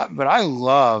Sunspot, but I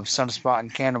love Sunspot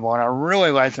and Cannonball, and I really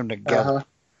like them together.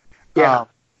 Yeah.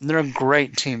 They're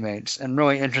great teammates and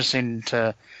really interesting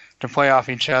to play off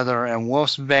each other. And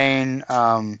Wolfsbane,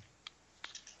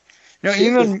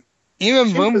 even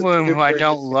Boom Boom, who I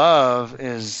don't love,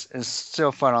 is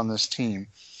still fun on this team.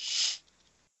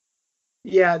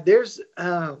 Yeah, there's,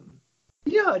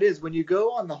 it is when you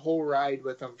go on the whole ride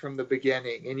with them from the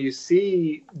beginning and you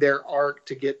see their arc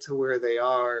to get to where they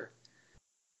are.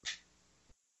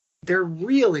 They're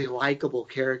really likable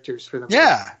characters for them.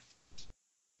 Yeah.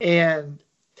 And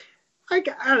I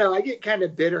don't know, I get kind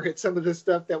of bitter at some of the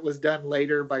stuff that was done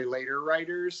later by later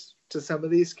writers to some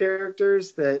of these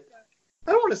characters that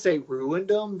I don't want to say ruined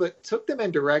them, but took them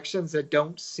in directions that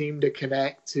don't seem to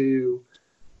connect to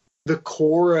the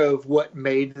core of what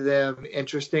made them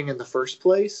interesting in the first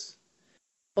place.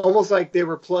 Almost like they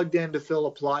were plugged in to fill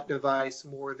a plot device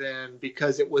more than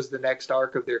because it was the next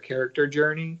arc of their character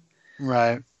journey.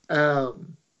 Right.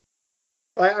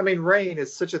 Rain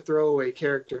is such a throwaway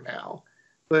character now,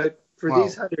 but for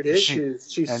these 100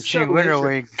 issues, she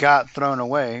literally got thrown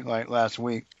away like last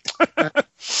week.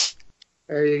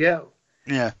 There you go.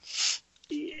 Yeah.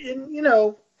 and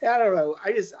I don't know.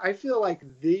 I feel like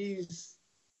this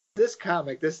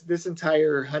comic, this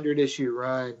entire 100 issue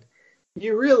run,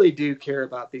 you really do care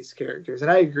about these characters, and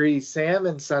I agree. Sam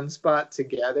and Sunspot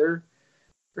together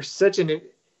are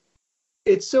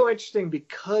it's so interesting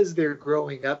because they're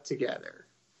growing up together,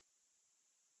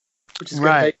 which is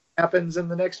going to make what happens in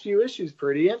the next few issues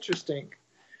pretty interesting.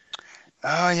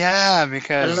 Oh yeah, I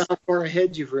because don't know how far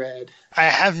ahead you've read. I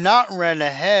have not read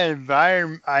ahead, but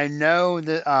I know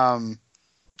that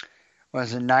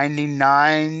was it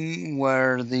 99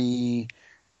 where the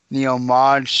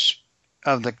homage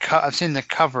of I've seen the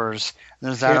covers.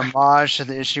 There's that homage to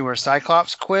the issue where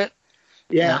Cyclops quit.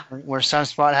 Yeah. Where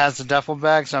Sunspot has the duffel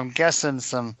bag, so I'm guessing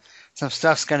some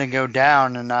stuff's gonna go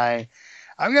down, and I'm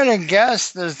gonna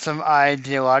guess there's some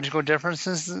ideological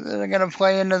differences that are gonna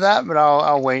play into that, but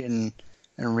I'll wait and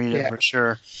read it for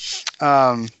sure.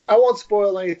 I won't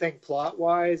spoil anything plot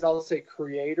wise. I'll say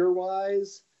creator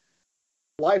wise.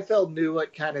 Liefeld knew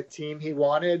what kind of team he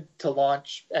wanted to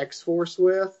launch X-Force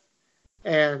with,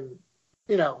 and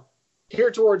here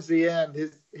towards the end,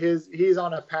 he's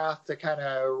on a path to kind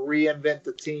of reinvent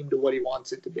the team to what he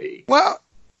wants it to be. Well,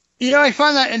 I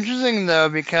find that interesting though,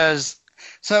 because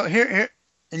so here,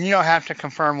 and you don't have to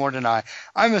confirm or deny.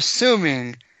 I'm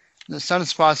assuming that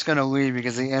Sunspot's going to leave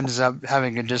because he ends up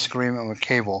having a disagreement with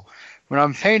Cable. But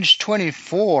on page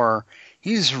 24,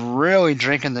 he's really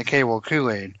drinking the Cable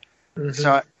Kool-Aid. Mm-hmm.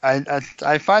 So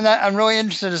I find that I'm really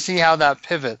interested to see how that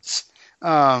pivots.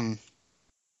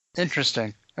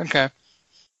 Interesting. Okay.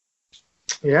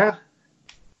 Yeah.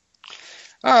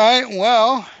 All right.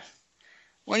 Well,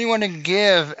 what do you want to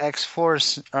give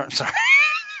X-Force?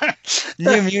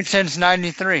 New Mutants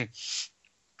 93.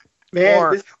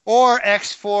 Man, or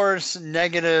X-Force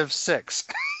 -6.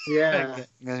 Yeah.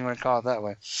 You want to call it that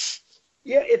way.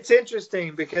 Yeah, it's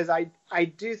interesting because I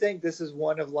do think this is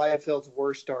one of Liefeld's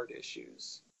worst art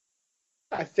issues.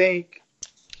 I think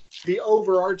the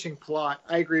overarching plot,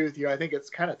 I agree with you. I think it's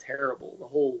kind of terrible. The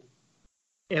whole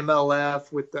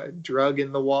MLF with the drug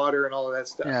in the water and all of that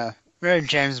stuff. Yeah, very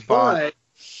James Bond.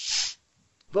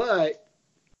 But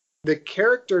the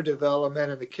character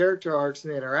development and the character arcs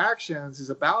and the interactions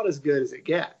is about as good as it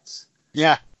gets.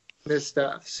 Yeah. This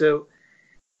stuff. So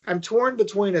I'm torn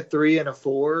between a 3 and a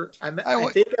 4. I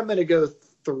think I'm going to go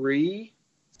 3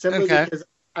 simply because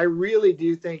I really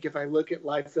do think if I look at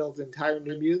Liefeld's entire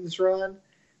New Mutants run,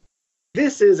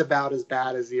 this is about as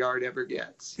bad as the art ever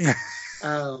gets.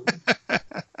 And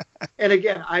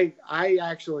again, I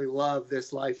actually love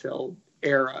this Liefeld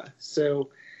era. So,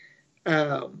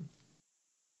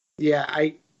 yeah,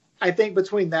 I think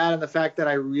between that and the fact that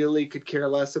I really could care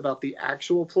less about the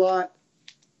actual plot,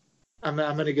 I'm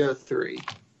going to go 3.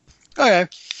 Okay.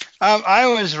 I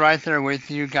was right there with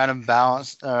you, kind of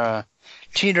balanced,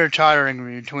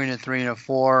 teeter-tottering between a 3 and a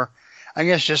 4. I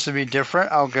guess just to be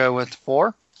different, I'll go with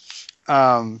 4.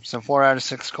 So 4 out of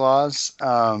 6 claws,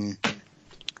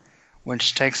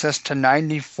 which takes us to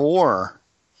 94.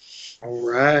 All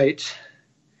right.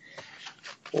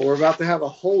 Well, we're about to have a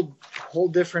whole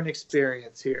different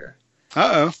experience here.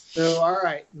 Uh-oh. So, all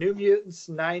right, New Mutants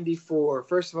 94.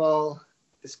 First of all,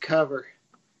 this cover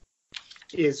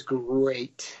is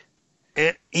great.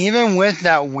 It, even with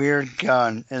that weird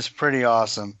gun, is pretty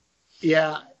awesome.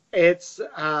 Yeah, it's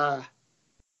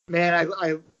man,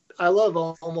 I love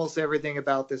almost everything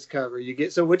about this cover.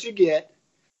 What you get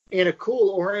in a cool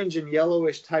orange and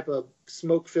yellowish type of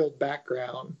smoke-filled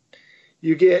background,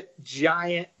 you get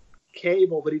giant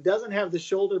Cable, but he doesn't have the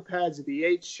shoulder pads of the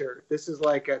H shirt. This is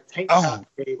like a tank top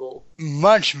Cable.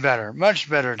 Much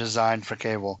better design for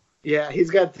Cable. Yeah, he's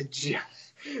got the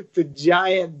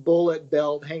giant bullet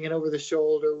belt hanging over the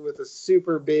shoulder with a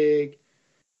super big,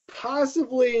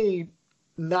 possibly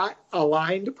not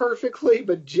aligned perfectly,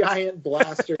 but giant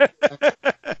blaster.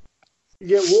 You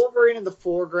get Wolverine in the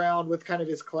foreground with kind of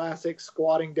his classic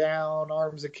squatting down,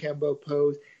 arms akimbo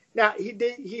pose. Now he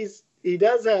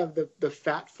does have the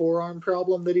fat forearm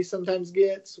problem that he sometimes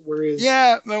gets.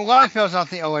 Yeah, but Liefeld's not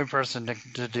the only person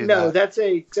to do that. No, that's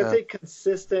a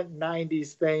consistent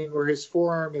 90s thing where his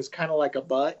forearm is kind of like a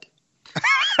butt.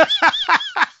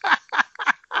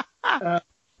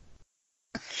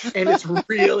 And it's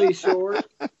really short.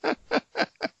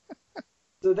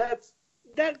 So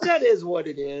that is what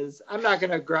it is. I'm not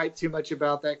going to gripe too much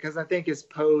about that because I think his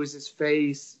pose, his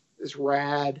face is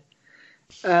rad.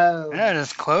 Yeah,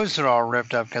 his clothes are all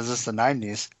ripped up because it's the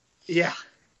 90s. Yeah,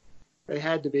 they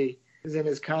had to be. It was in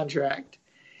his contract.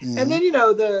 Mm-hmm. And then,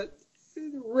 the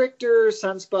Richter,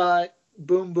 Sunspot,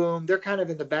 Boom Boom, they're kind of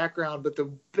in the background, but the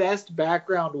best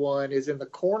background one is in the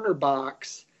corner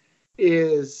box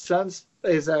is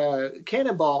a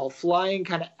cannonball flying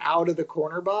kind of out of the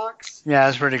corner box. Yeah,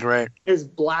 that's pretty great. His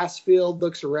blast field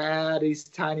looks rad. He's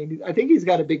tiny. I think he's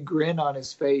got a big grin on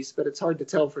his face, but it's hard to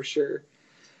tell for sure.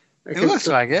 It looks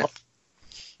like it.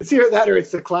 It's either that or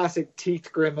it's the classic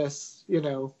teeth grimace,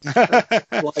 Liefeld.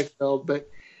 But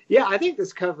yeah, I think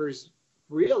this cover's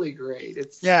really great.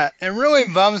 Yeah, it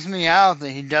really bums me out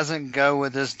that he doesn't go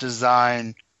with this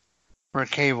design for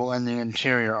Cable in the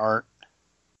interior art.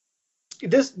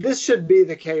 This should be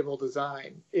the Cable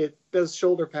design. Those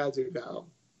shoulder pads are dumb.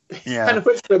 Yeah. I know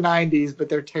it's the 90s, but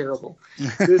they're terrible.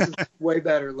 This is way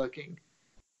better looking.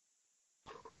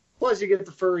 Plus, you get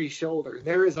the furry shoulder.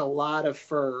 There is a lot of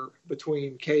fur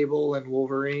between Cable and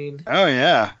Wolverine. Oh,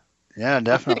 yeah. Yeah,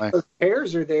 definitely. I think those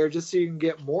hairs are there just so you can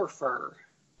get more fur.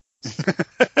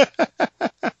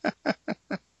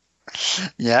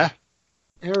 Yeah.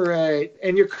 All right.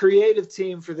 And your creative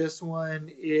team for this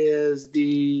one is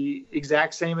the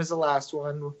exact same as the last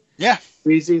one. Yeah.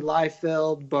 Weezy,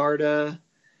 Liefeld, Barda,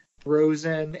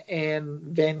 Rosen, and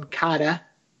Venkata.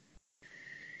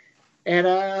 And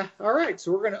all right,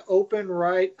 so we're going to open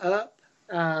right up.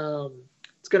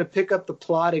 It's going to pick up the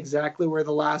plot exactly where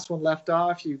the last one left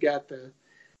off. You got the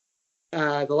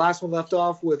last one left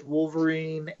off with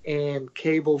Wolverine and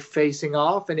Cable facing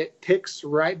off, and it picks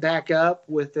right back up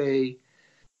with a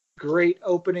great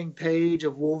opening page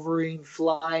of Wolverine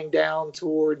flying down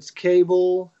towards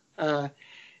Cable. Yeah,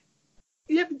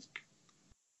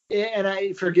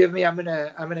 and forgive me, I'm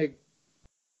gonna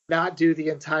not do the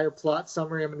entire plot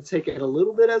summary. I'm going to take it a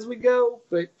little bit as we go,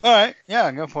 but all right, yeah,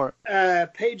 go for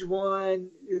it. Page 1,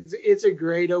 it's a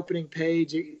great opening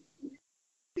page.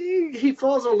 He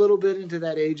falls a little bit into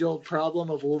that age-old problem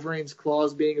of Wolverine's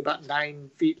claws being about 9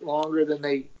 feet longer than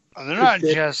they. They're not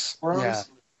just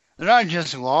they're not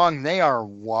just long; they are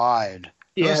wide.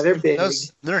 Yeah, they're big.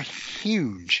 They're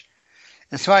huge.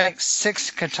 It's like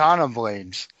 6 katana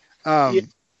blades.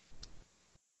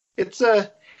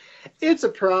 It's a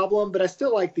problem, but I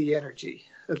still like the energy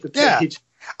of the page.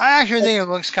 Yeah, I actually think it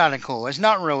looks kind of cool. It's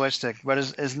not realistic, but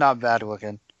it's not bad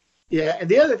looking. Yeah, and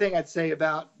the other thing I'd say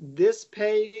about this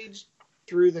page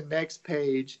through the next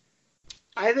page,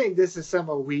 I think this is some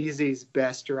of Weezy's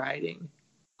best writing.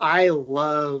 I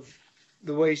love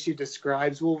the way she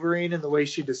describes Wolverine and the way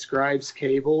she describes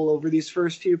Cable over these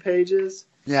first few pages.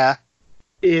 Yeah.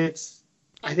 I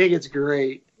think it's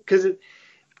great because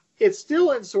it's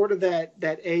still in sort of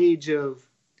that age of,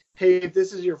 hey, if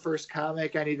this is your first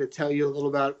comic, I need to tell you a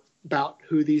little about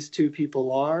who these two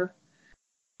people are.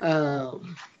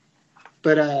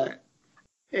 But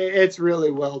it's really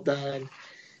well done.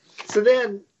 So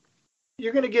then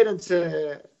you're going to get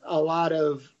into a lot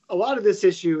of this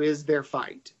issue is their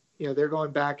fight. They're going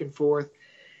back and forth.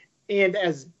 And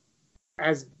as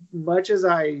much as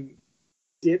I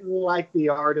didn't like the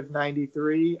art of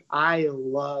 93, I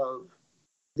love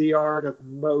the art of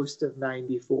most of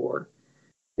 94.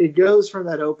 It goes from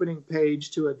that opening page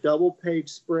to a double page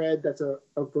spread that's a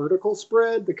vertical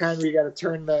spread, the kind where you got to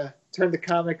turn the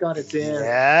comic on its end.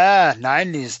 Yeah,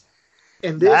 90s.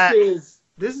 And this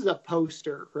is a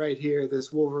poster right here,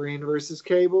 this Wolverine versus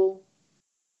Cable.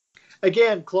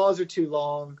 Again, claws are too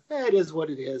long. It is what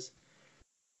it is.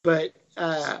 But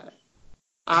I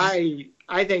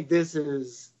think this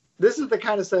is the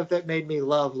kind of stuff that made me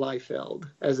love Liefeld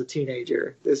as a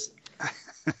teenager.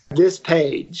 This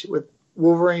page with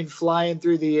Wolverine flying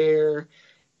through the air,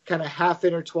 kind of half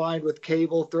intertwined with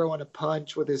Cable throwing a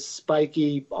punch with his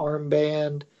spiky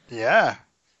armband. Yeah.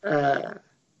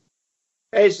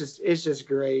 It's just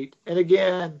great. And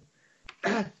again,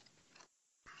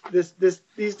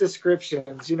 these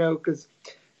descriptions, because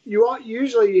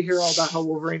usually you hear all about how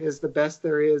Wolverine is the best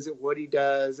there is at what he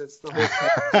does. It's the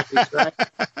whole page, right?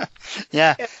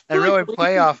 Yeah, they really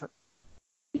play off it.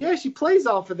 Yeah, she plays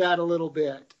off of that a little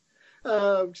bit.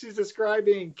 She's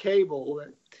describing Cable.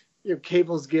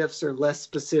 Cable's gifts are less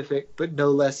specific, but no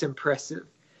less impressive.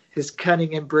 His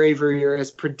cunning and bravery are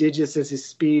as prodigious as his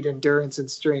speed, endurance, and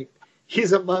strength.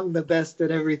 He's among the best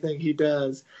at everything he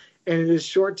does. And in his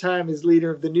short time as leader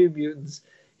of the New Mutants,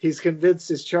 he's convinced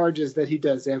his charges that he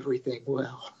does everything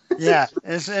well. Yeah,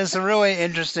 it's a really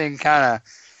interesting kind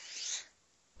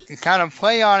of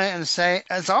play on it and say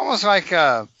it's almost like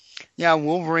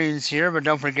Wolverine's here, but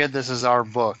don't forget this is our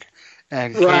book,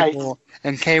 and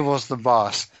Cable's the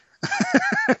boss.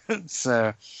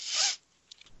 So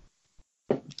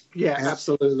yeah,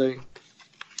 absolutely.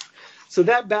 So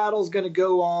that battle's going to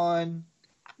go on.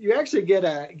 You actually get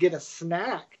a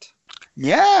snacked.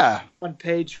 Yeah. On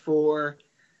page 4.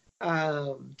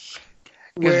 Because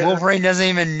Wolverine doesn't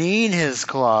even need his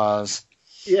claws.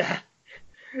 Yeah.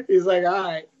 He's like, all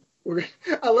right,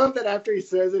 I love that after he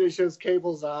says it, it shows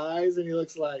Cable's eyes, and he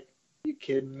looks like, "You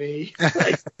kidding me?"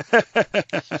 Like,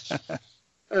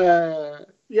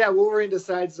 yeah, Wolverine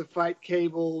decides to fight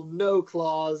Cable, no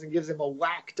claws, and gives him a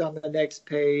whacked on the next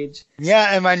page.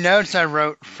 Yeah, in my notes I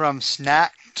wrote from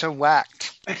snack to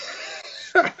whacked.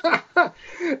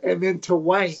 And then to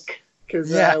wank,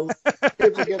 because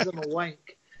Cable gives him a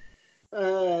wank.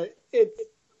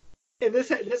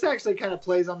 This actually kind of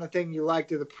plays on the thing you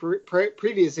liked of the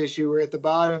previous issue, where at the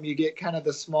bottom you get kind of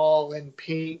the small and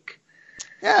pink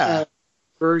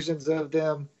versions of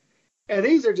them. And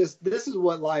these are this is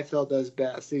what Liefeld does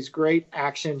best. These great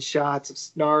action shots of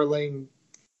snarling,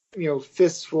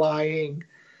 fists flying.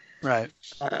 Right.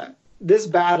 This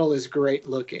battle is great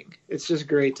looking. It's just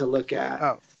great to look at.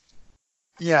 Oh.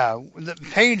 Yeah,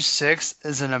 page 6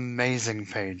 is an amazing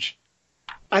page.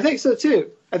 I think so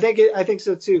too. I think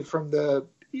so too. From the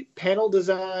panel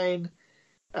design,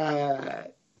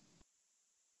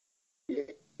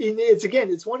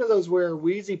 it's one of those where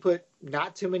Weezy put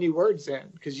not too many words in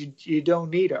because you don't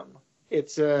need them.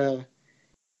 It's you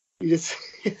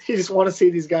just want to see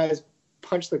these guys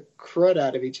punch the crud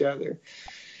out of each other.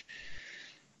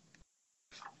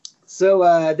 So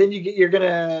then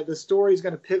the story's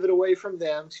gonna pivot away from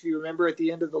them. If you remember at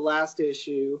the end of the last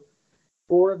issue,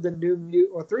 3 of the New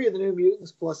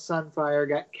Mutants plus Sunfire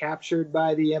got captured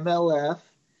by the MLF.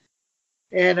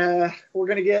 And we're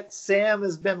gonna get Sam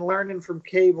has been learning from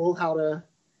Cable how to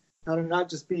not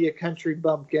just be a country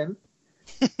bumpkin.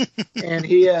 And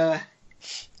he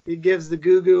gives the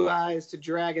goo goo eyes to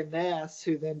Dragon Ness,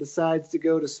 who then decides to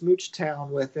go to Smooch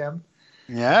Town with him.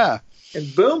 Yeah.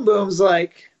 And Boom Boom's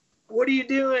like, "What are you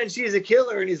doing? She's a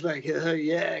killer." And he's like, "Oh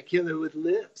yeah, a killer with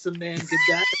lips a man could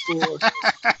die for."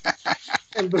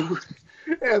 And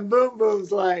Boom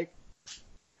Boom's like,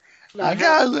 "I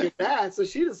got that." So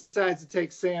she decides to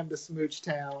take Sam to Smooch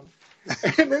Town.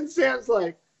 And then Sam's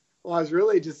like, "Well, I was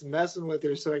really just messing with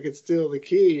her so I could steal the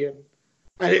key. And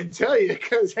I didn't tell you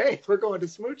because, hey, we're going to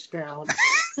Smooch Town."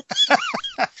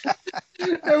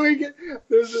 And we get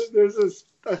there's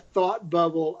a thought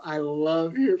bubble I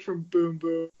love here from Boom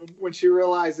Boom when she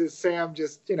realizes Sam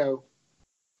just what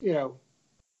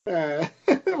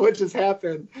just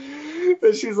happened.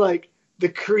 But she's like, "The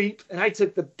creep, and I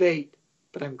took the bait,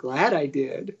 but I'm glad I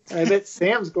did." And I bet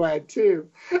Sam's glad too.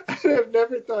 I've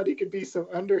never thought he could be so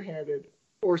underhanded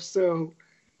or so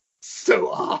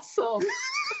awesome.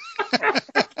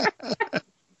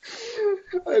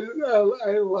 I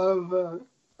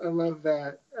love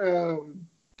that.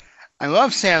 I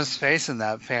love Sam's face in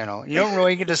that panel. You don't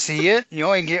really get to see it. You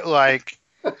only get like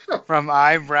from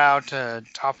eyebrow to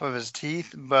top of his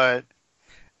teeth, but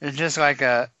it's just like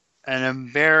an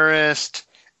embarrassed,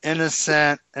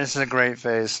 innocent. It's a great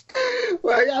face.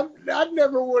 Like I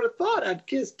never would have thought I'd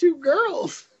kiss 2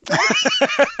 girls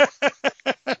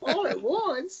all at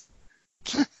once.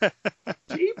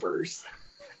 Jeepers.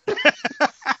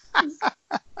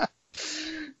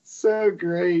 So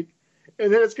great.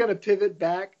 And then it's going to pivot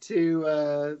back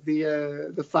to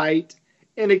the fight.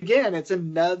 And again, it's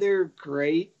another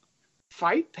great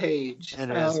fight page. It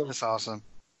is. It's awesome.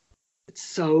 It's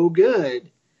so good.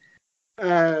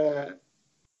 Again,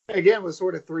 with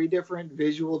sort of 3 different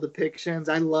visual depictions.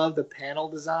 I love the panel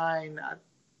design.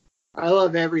 I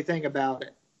love everything about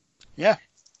it. Yeah.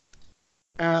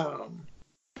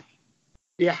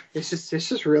 Yeah, it's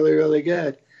just really, really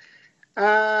good.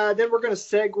 Then we're going to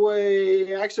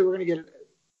segue. Actually, we're going to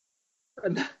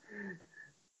get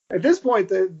at this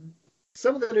point.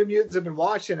 Some of the New Mutants have been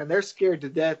watching, and they're scared to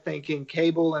death, thinking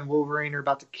Cable and Wolverine are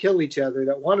about to kill each other.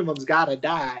 That one of them's got to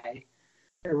die.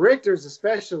 And Richter's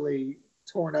especially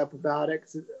torn up about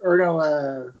it.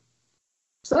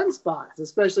 Sunspot's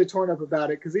especially torn up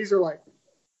about it because these are like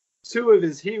 2 of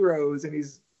his heroes, and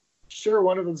he's sure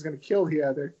one of them's going to kill the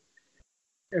other.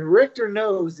 And Richter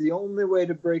knows the only way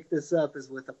to break this up is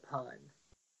with a pun.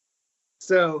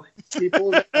 So he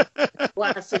pulls a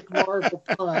classic Marvel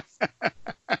pun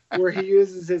where he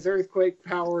uses his earthquake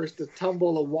powers to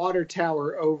tumble a water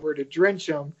tower over to drench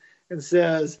them and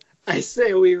says, "I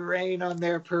say we rain on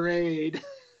their parade."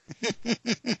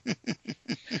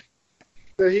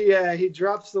 So he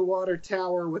drops the water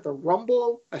tower with a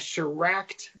rumble, a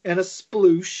sheract, and a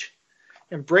sploosh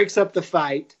and breaks up the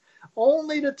fight,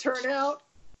 only to turn out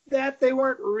that they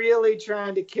weren't really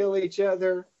trying to kill each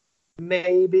other.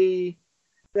 Maybe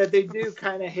that they do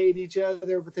kind of hate each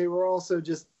other, but they were also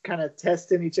just kind of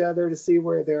testing each other to see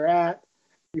where they're at.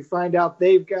 You find out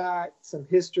they've got some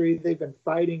history. They've been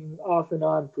fighting off and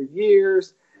on for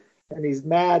years, and he's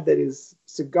mad that his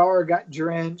cigar got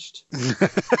drenched.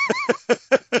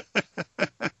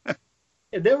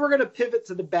 And And then we're going to pivot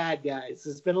to the bad guys.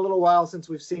 It's been a little while since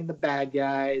we've seen the bad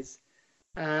guys.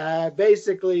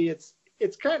 Basically, it's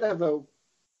kind of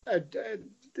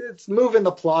it's moving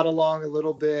the plot along a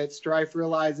little bit. Strife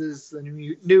realizes the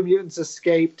New Mutants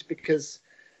escaped because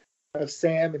of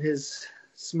Sam and his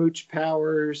smooch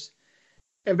powers.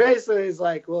 And basically, he's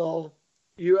like, well,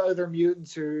 you other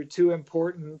mutants are too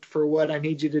important for what I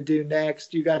need you to do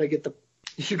next. You got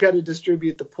to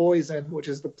distribute the poison, which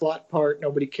is the plot part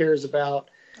nobody cares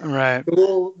about. Right. But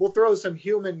we'll throw some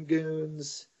human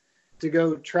goons to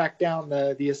go track down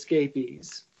the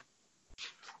escapees.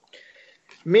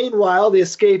 Meanwhile, the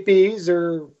escapees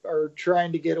are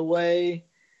trying to get away,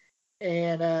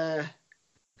 and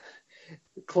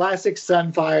classic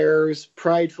Sunfire's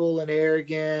prideful and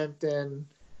arrogant and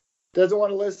doesn't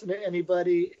want to listen to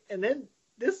anybody. And then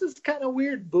this is kind of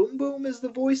weird. Boom Boom is the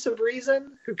voice of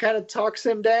reason, who kind of talks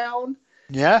him down.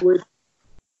 Yeah. Which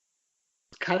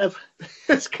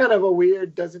it's kind of a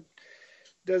weird, doesn't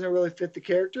really fit the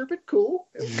character, but cool.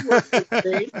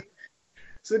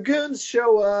 So the goons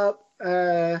show up.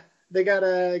 They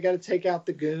gotta take out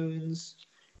the goons.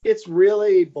 It's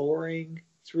really boring.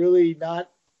 It's really not.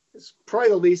 It's probably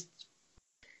the least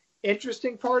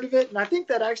interesting part of it, and I think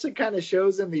that actually kind of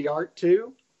shows in the art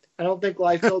too. I don't think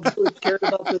Liefeld really cared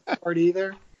about this part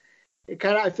either.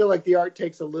 I feel like the art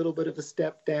takes a little bit of a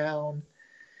step down.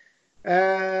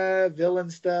 Villain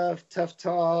stuff, tough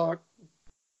talk.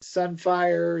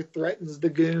 Sunfire threatens the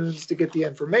goons to get the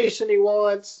information he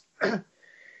wants.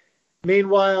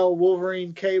 Meanwhile,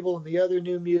 Wolverine, Cable, and the other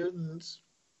New Mutants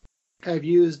have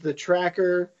used the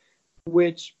tracker,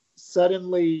 which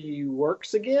suddenly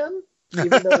works again,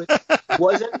 even though it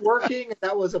wasn't working. And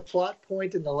that was a plot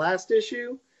point in the last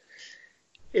issue.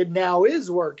 It now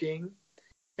is working,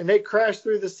 and they crash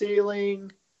through the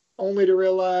ceiling, only to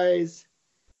realize,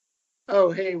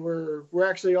 oh, hey, we're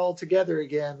actually all together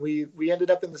again. We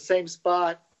ended up in the same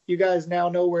spot. You guys now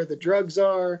know where the drugs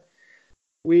are.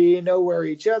 We know where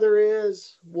each other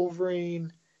is.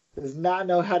 Wolverine does not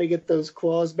know how to get those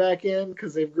claws back in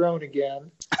because they've grown again.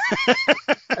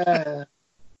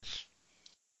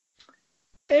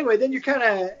 Anyway, then you kind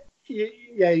of,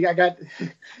 I got,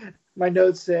 my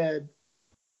notes said,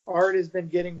 art has been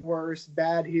getting worse,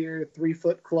 bad here,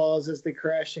 3-foot claws as they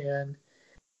crash in.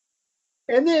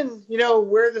 And then,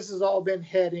 where this has all been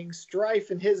heading, Strife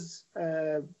and his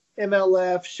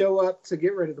MLF show up to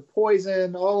get rid of the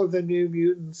poison. All of the New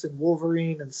Mutants and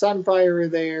Wolverine and Sunfire are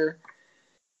there.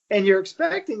 And you're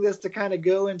expecting this to kind of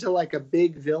go into like a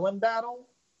big villain battle.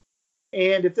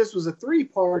 And if this was a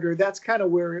 3-parter, that's kind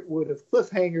of where it would have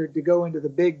cliffhangered to go into the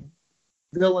big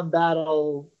villain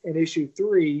battle in issue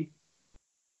 3.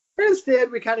 But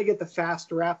instead, we kind of get the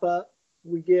fast wrap up.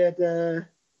 We get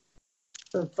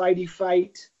some fighty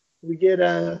fight. We get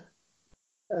a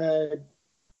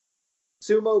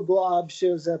Sumo Blob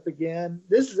shows up again.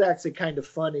 This is actually kind of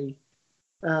funny.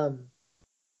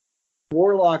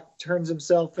 Warlock turns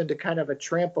himself into kind of a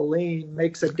trampoline,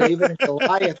 makes a David and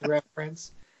Goliath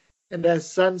reference, and has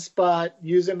Sunspot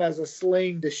use him as a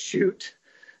sling to shoot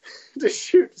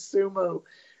Sumo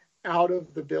out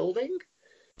of the building.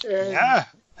 And yeah,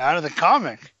 out of the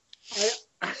comic.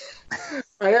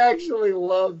 I actually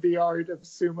love the art of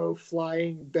Sumo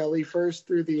flying belly first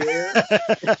through the air.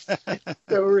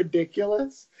 So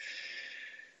ridiculous.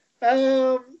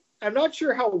 I'm not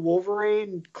sure how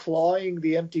Wolverine clawing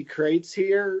the empty crates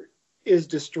here is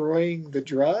destroying the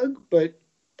drug, but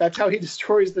that's how he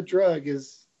destroys the drug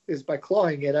is by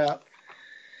clawing it up.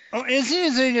 Oh, is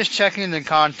he just checking the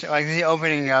content? Like, is he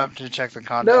opening up to check the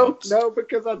content? No,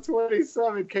 because on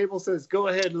 27, Cable says, "Go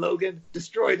ahead, Logan,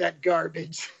 destroy that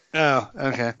garbage." Oh,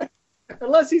 okay.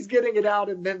 Unless he's getting it out,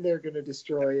 and then they're going to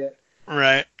destroy it.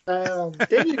 Right.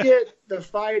 Then you get the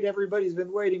fight everybody's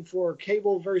been waiting for,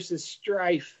 Cable versus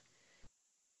Strife.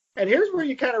 And here's where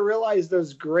you kind of realize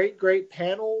those great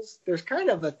panels. There's kind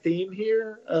of a theme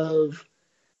here of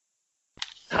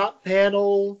top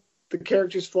panel, the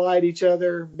characters fly at each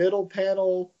other. Middle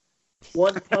panel,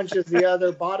 one punches the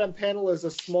other. Bottom panel is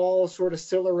a small, sort of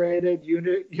silhouetted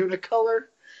unicolor.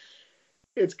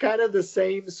 It's kind of the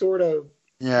same sort of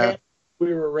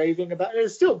we were raving about.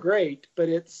 It's still great, but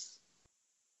it's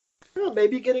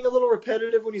maybe getting a little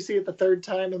repetitive when you see it the third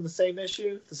time in the same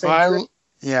issue. The same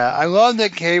I love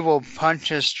that Cable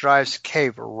punches Strife's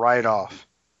cape right off.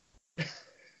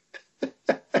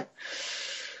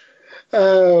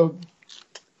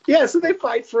 Yeah, so they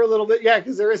fight for a little bit. Yeah,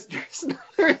 because there is no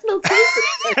cape.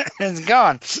 It's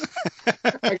gone.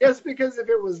 I guess because if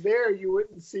it was there, you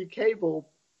wouldn't see Cable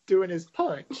doing his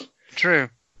punch. True.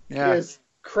 Yeah. His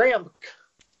cramp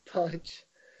punch.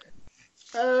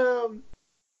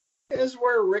 is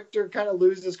where Richter kind of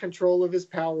loses control of his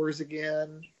powers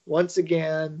again. Once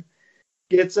again,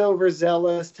 gets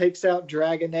overzealous, takes out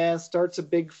Dragoness, starts a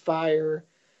big fire.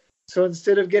 So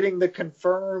instead of getting the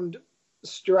confirmed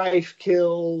Strife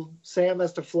kill, Sam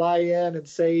has to fly in and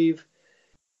save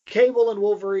Cable and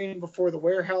Wolverine before the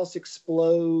warehouse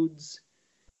explodes.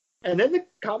 And then the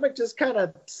comic just kind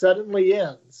of suddenly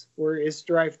ends. Where is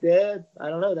Strife dead? I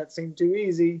don't know. That seemed too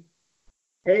easy.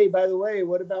 Hey, by the way,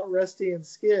 what about Rusty and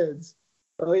Skids?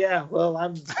 Oh yeah, well I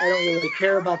don't really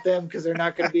care about them because they're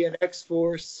not going to be an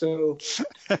X-Force. So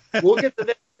we'll get to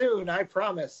them soon, I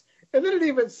promise. And then it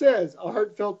even says a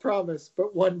heartfelt promise,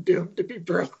 but one doomed to be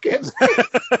broken.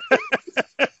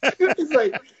 It's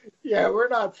like, yeah, we're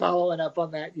not following up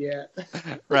on that yet.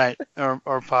 Right,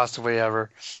 or possibly ever.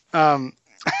 And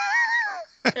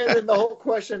then the whole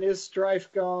question, is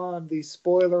Strife gone? The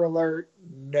spoiler alert,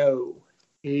 no.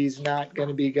 He's not going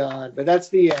to be gone. But that's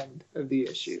the end of the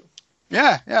issue.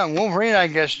 Yeah. Wolverine, I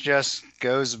guess, just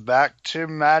goes back to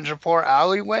Madripoor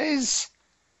alleyways.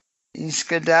 He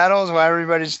skedaddles while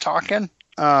everybody's talking.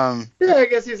 Yeah, I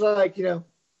guess he's like,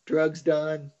 drugs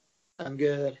done. I'm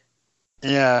good.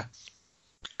 Yeah.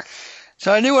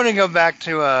 So I do want to go back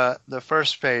to the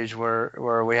first page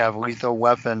where we have lethal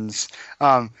weapons.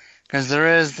 Because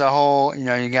there is the whole, you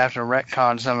have to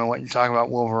retcon some of what you talk about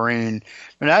Wolverine.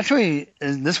 But actually,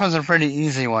 this one's a pretty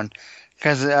easy one.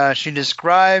 Because she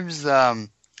describes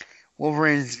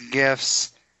Wolverine's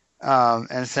gifts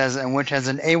and says, and which has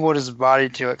enabled his body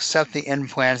to accept the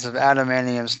implants of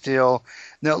adamantium steel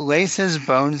that laces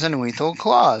bones and lethal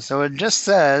claws. So it just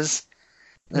says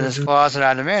that his claws are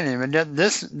adamantium. And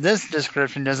this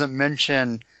description doesn't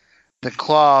mention the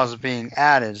claws being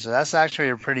added. So that's actually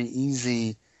a pretty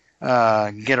easy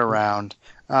get around.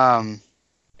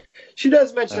 She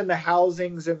does mention the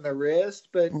housings in the wrist,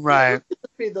 but right. It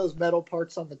could be those metal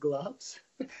parts on the gloves.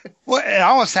 Well, it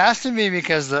almost has to be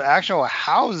because the actual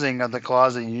housing of the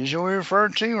claws that you usually refer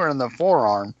to are in the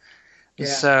forearm. Yeah.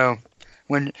 So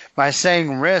by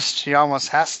saying wrist, she almost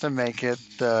has to make it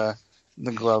the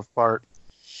glove part.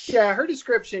 Yeah, her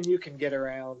description you can get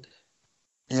around.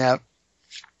 Yep.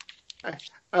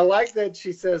 I like that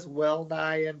she says well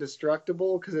nigh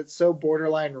indestructible because it's so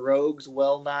borderline Rogue's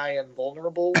well nigh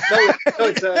invulnerable. No,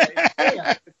 it's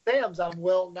Sam. Sam's I'm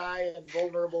well nigh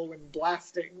invulnerable when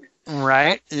blasting.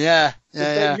 Right? Yeah.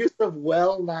 The use of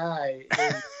well nigh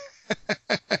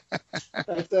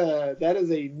that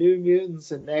is a New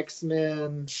Mutants and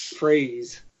X-Men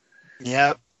phrase.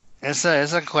 Yep. It's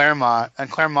a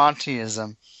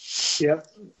Claremontism. Yep.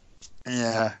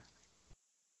 Yeah.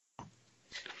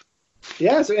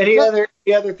 Yeah, so any other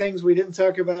things we didn't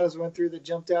talk about as we went through that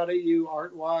jumped out at you,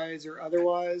 art-wise or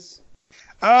otherwise?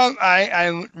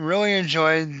 I really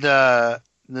enjoyed the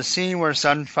scene where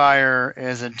Sunfire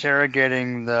is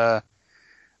interrogating the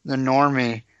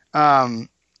normie.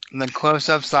 The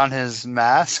close-ups on his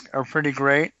mask are pretty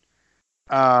great.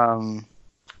 Well,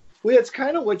 it's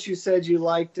kind of what you said you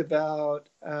liked about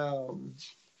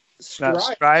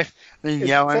Strife, the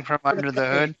yelling from under the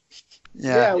hood.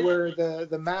 Yeah, where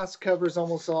the mask covers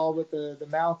almost all but the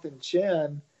mouth and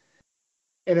chin.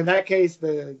 And in that case,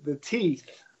 the teeth.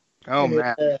 Oh,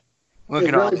 man. Look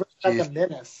at all the teeth. Like a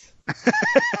menace.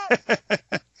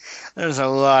 There's a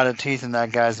lot of teeth in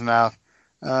that guy's mouth.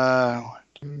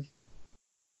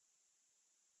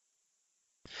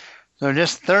 So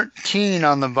just 13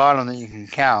 on the bottom that you can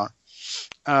count.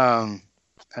 And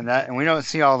we don't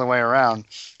see all the way around.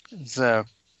 So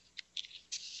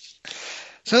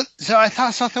I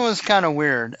thought something was kind of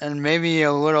weird and maybe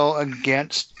a little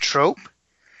against trope.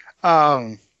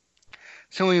 So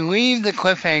we leave the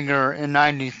cliffhanger in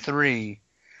 93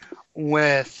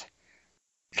 with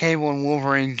Cable and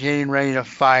Wolverine getting ready to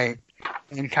fight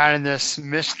and kind of this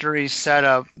mystery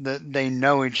setup that they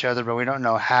know each other, but we don't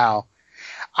know how.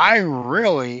 I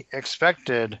really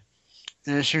expected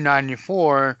in issue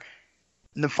 94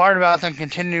 the part about them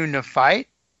continuing to fight.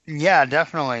 Yeah,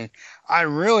 definitely. I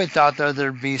really thought, though,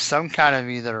 there'd be some kind of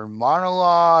either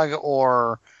monologue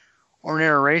or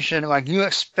narration. Like, you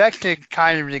expected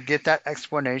kind of to get that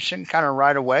explanation kind of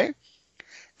right away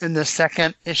in the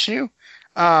second issue,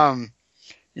 of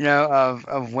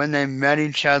when they met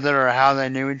each other or how they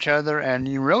knew each other, and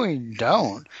you really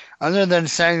don't, other than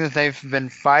saying that they've been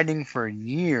fighting for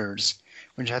years,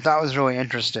 which I thought was really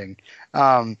interesting.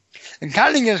 It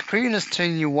kind of gives credence to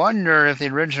you wonder if the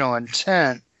original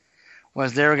intent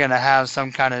was they were going to have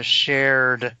some kind of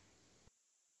shared,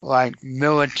 like,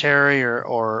 military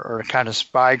or kind of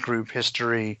spy group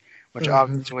history, which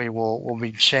obviously will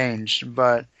be changed.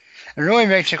 But it really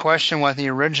makes you question what the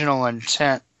original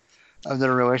intent of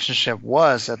their relationship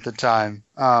was at the time.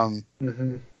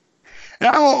 And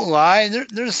I won't lie.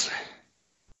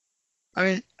 I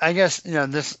mean, I guess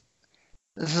this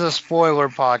is a spoiler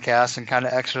podcast and kind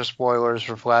of extra spoilers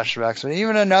for flashbacks, but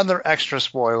even another extra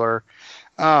spoiler.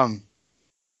 Yeah,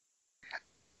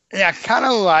 I kind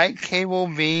of like Cable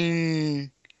being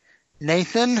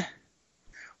Nathan,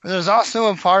 but there's also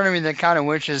a part of me that kind of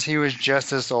wishes he was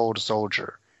just this old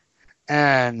soldier.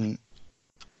 And,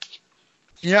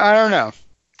 I don't know.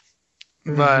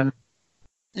 But,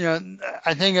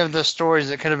 I think of the stories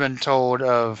that could have been told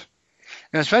of,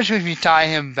 especially if you tie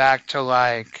him back to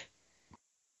like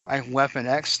Weapon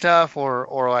X stuff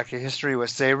or like a history with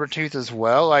Sabretooth as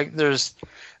well. Like there's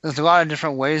a lot of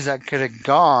different ways that could have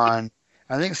gone.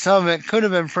 I think some of it could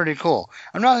have been pretty cool.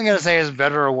 I'm not going to say it's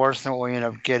better or worse than what we end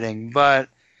up getting, but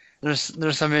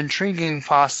there's some intriguing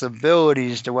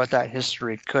possibilities to what that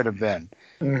history could have been.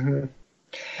 Mm-hmm.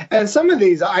 And some of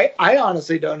these, I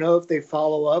honestly don't know if they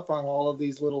follow up on all of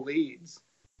these little leads.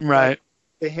 Right. Like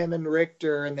the him and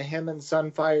Richter and the him and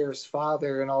Sunfire's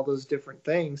father and all those different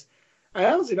things. I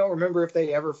honestly don't remember if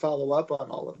they ever follow up on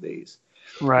all of these.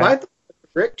 Right. My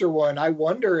Richter one, I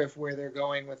wonder if where they're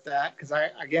going with that, because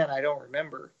I don't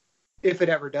remember if it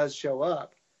ever does show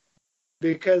up,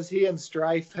 because he and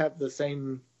Strife have the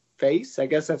same face. I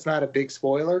guess that's not a big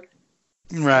spoiler.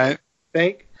 Right. I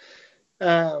think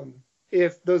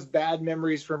if those bad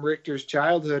memories from Richter's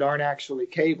childhood aren't actually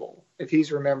Cable, if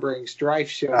he's remembering Strife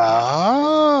showing up.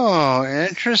 Oh,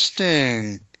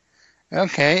 interesting.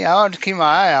 Okay, I'll have to keep my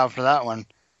eye out for that one.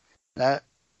 That's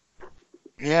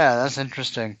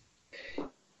interesting.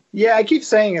 Yeah, I keep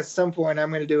saying at some point I'm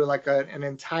going to do like an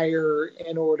entire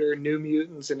In Order, New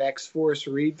Mutants, and X-Force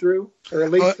read-through, or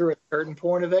at least through a certain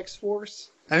point of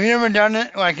X-Force. Have you ever done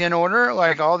it like in order,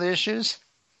 like all the issues?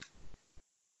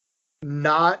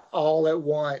 Not all at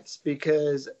once,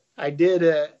 because I did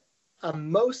a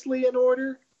mostly in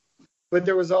order, but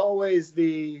there was always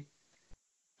the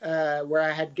where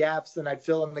I had gaps, and I'd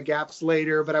fill in the gaps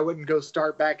later, but I wouldn't go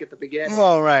start back at the beginning.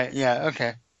 Oh, right. Yeah,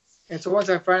 okay. And so once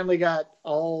I finally got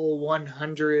all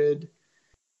 100,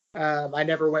 I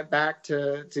never went back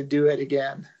to do it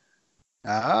again.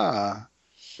 Ah.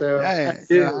 So yeah, I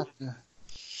do.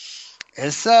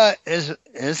 It's a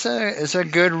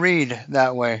good read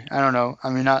that way. I don't know. I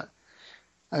mean,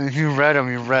 if you read them,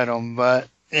 you've read them, but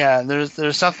yeah,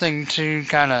 there's something to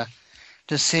kind of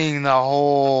to seeing the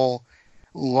whole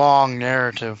long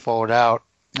narrative fold out.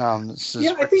 I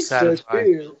think so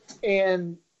too.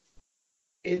 And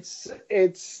it's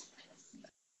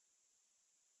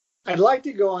I'd like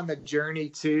to go on the journey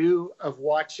too of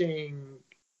watching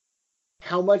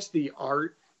how much the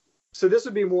art. So this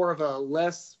would be more of a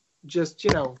less just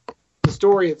the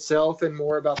story itself and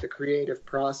more about the creative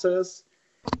process,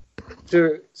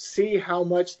 to see how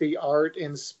much the art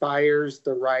inspires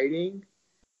the writing,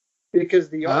 because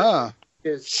the art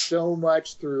is so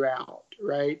much throughout,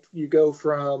 right? You go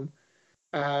from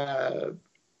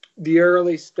the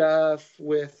early stuff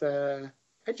with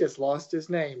I just lost his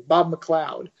name, Bob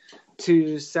McLeod,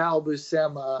 to Sal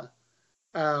Buscema,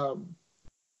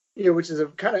 which is a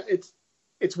kind of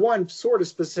it's one sort of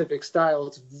specific style.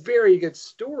 It's very good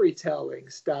storytelling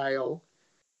style.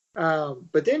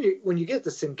 But then when you get to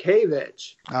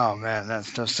Sienkiewicz, oh man,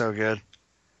 that's just so good.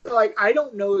 Like, I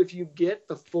don't know if you get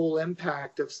the full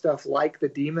impact of stuff like the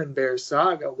Demon Bear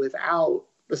saga without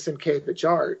the Sienkiewicz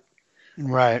art.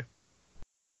 Right.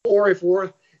 Or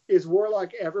is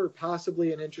Warlock ever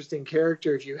possibly an interesting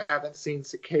character if you haven't seen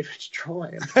Sienkiewicz draw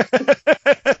him?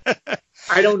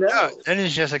 I don't know. No, then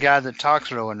he's just a guy that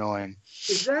talks real annoying.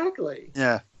 Exactly.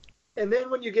 Yeah. And then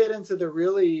when you get into the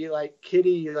really like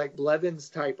Kitty, like Blevins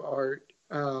type art,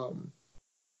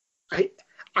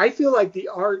 I feel like the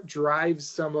art drives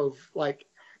some of like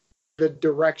the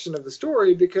direction of the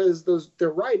story, because they're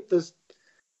right. Those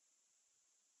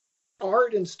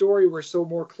art and story were so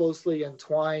more closely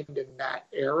entwined in that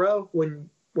era when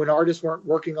artists weren't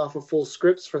working off of full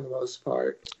scripts for the most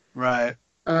part. Right.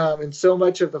 And so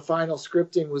much of the final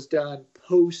scripting was done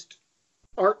post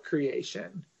art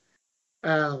creation.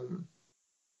 I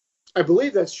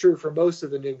believe that's true for most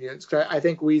of the New Mutants. I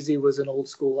think Wheezy was an old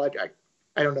school. I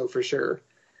don't know for sure.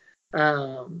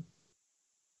 Anyway,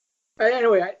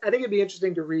 I think it'd be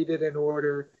interesting to read it in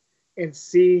order and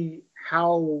see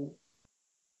how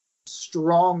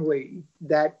strongly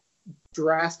that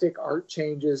drastic art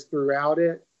changes throughout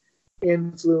it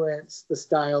influence the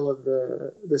style of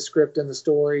the script and the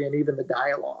story and even the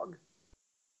dialogue.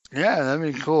 Yeah,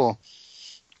 that'd be cool.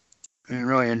 It'd be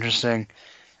really interesting.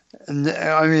 And,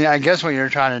 I mean, I guess what you're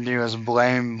trying to do is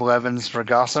blame Blevins for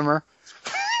Gossamer.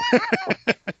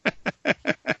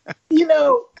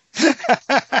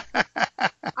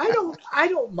 I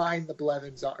don't don't mind the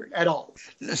Blevins art at all.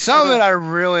 Some of it I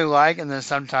really like, and then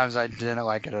sometimes I didn't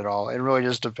like it at all. It really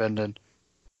just depended.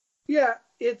 Yeah,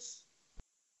 I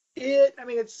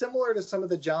mean, it's similar to some of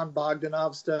the John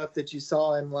Bogdanov stuff that you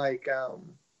saw in like what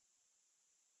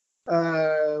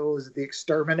was it, the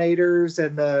Exterminators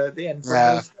and the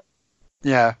Inferno stuff,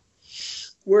 Yeah.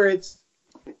 where it's,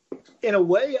 in a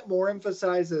way, it more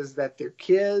emphasizes that they're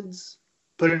kids,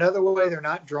 but another way they're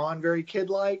not drawn very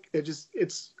kid-like.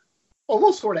 It's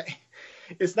almost sort of,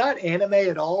 it's not anime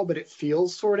at all, but it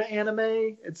feels sort of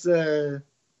anime. It's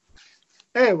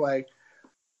anyway,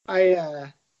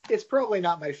 it's probably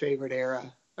not my favorite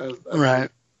era of Right.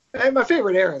 And my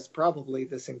favorite era is probably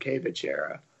the Sienkiewicz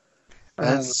era.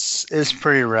 It's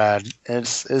pretty rad.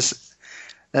 It's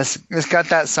got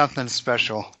that something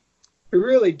special. It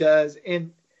really does.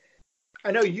 And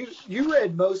I know you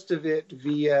read most of it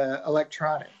via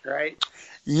electronic, right?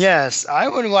 Yes, I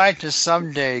would like to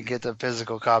someday get the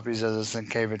physical copies of the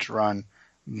Sienkiewicz run,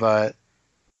 but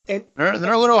they're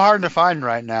a little hard to find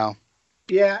right now.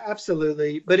 Yeah,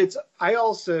 absolutely. But I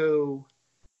also,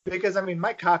 because I mean,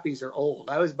 my copies are old.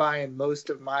 I was buying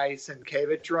most of my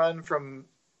Sienkiewicz run from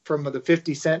the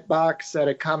 50-cent box at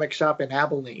a comic shop in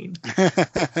Abilene.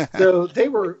 So they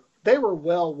were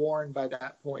well worn by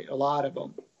that point, a lot of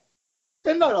them.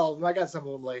 And not all of them. I got some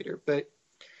of them later. But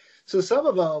so some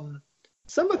of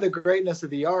the greatness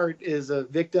of the art is a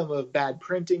victim of bad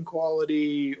printing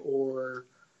quality, or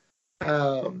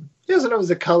sometimes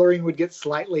the coloring would get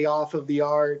slightly off of the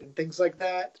art and things like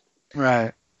that.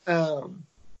 Right.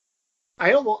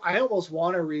 I almost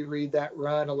want to reread that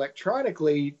run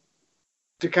electronically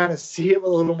to kind of see it a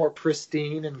little more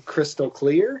pristine and crystal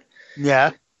clear.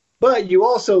 Yeah. But you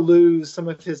also lose some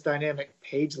of his dynamic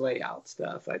page layout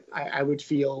stuff. I would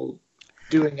feel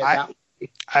doing it that way.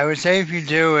 I would say if you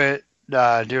do it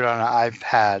on an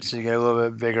iPad, so you get a little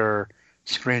bit bigger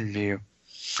screen view.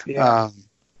 Yeah.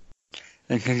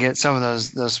 And can get some of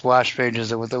those splash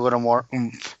pages with a little more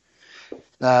oomph.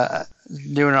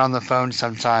 Doing it on the phone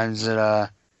sometimes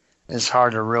it's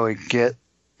hard to really get,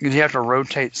 because you have to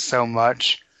rotate so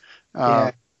much.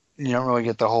 You don't really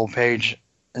get the whole page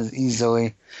as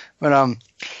easily. But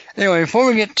anyway, before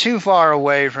we get too far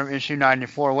away from issue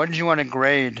 94, what did you want to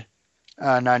grade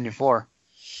 94?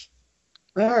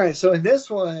 All right, so in this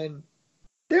one,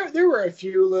 there were a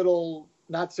few little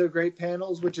not so great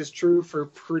panels, which is true for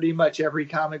pretty much every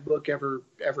comic book ever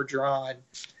drawn.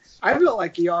 I felt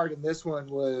like the art in this one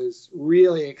was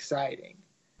really exciting.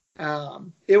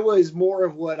 It was more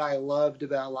of what I loved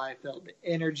about Liefeld, the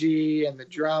energy and the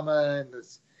drama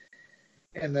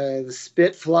and the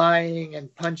spit flying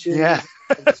and punches. Yeah.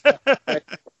 And stuff.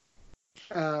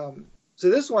 So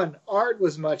this one, art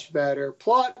was much better.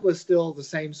 Plot was still the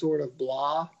same sort of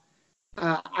blah.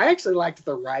 I actually liked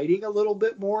the writing a little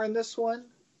bit more in this one.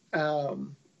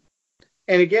 And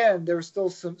again, there was still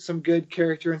some good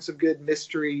character and some good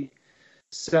mystery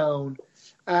sewn.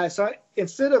 So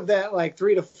instead of that, like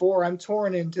 3 to 4, I'm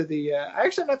torn into the.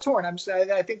 Actually, I'm not torn.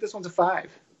 I think this one's a 5.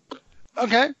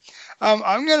 Okay.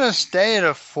 I'm gonna stay at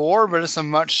a 4, but it's a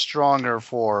much stronger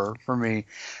 4 for me.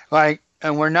 Like,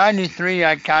 and where 93,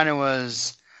 I kind of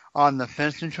was on the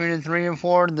fence between a 3 and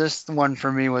 4. This one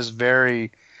for me was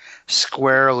very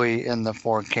squarely in the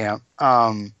 4 camp.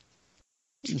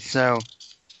 So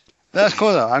that's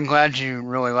cool though. I'm glad you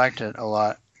really liked it a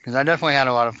lot, because I definitely had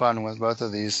a lot of fun with both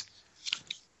of these.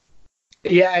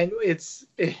 Yeah, and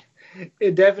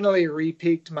it definitely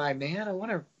re-piqued my man. I want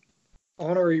to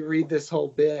reread this whole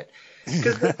bit,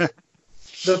 because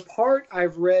the part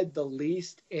I've read the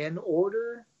least in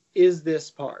order is this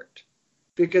part,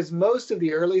 because most of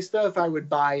the early stuff I would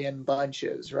buy in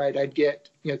bunches, right? I'd get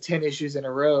 10 issues in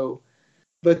a row,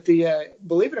 but the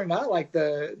believe it or not, like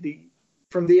the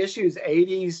from the issues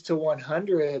 80s to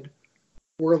 100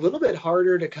 were a little bit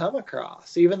harder to come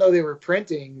across, even though they were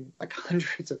printing like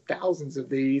hundreds of thousands of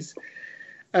these.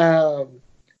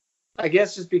 I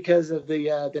guess just because of the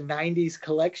 90s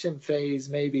collection phase,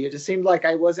 maybe. It just seemed like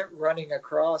I wasn't running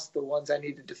across the ones I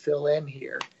needed to fill in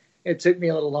here. It took me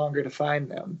a little longer to find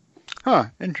them. Huh,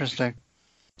 interesting.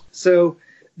 So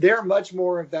they're much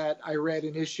more of that I read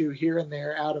an issue here and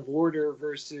there out of order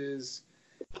versus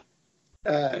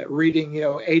reading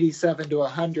 87 to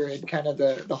 100, kind of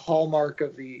the hallmark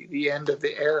of the end of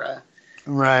the era.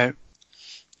 Right.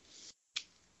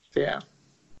 Yeah.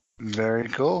 Very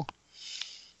cool.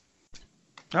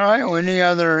 All right. Well, any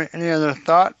other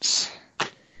thoughts?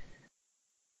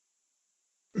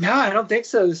 No, I don't think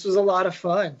so. This was a lot of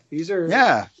fun. These are.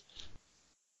 Yeah.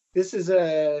 This is.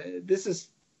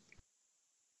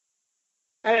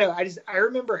 I don't know. I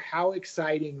remember how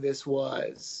exciting this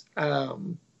was.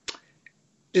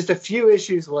 just a few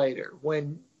issues later,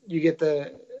 when you get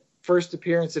the first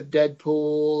appearance of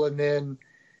Deadpool, and then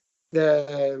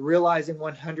the realizing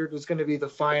 100 was going to be the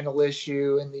final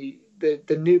issue, and the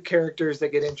new characters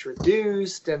that get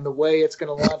introduced, and the way it's going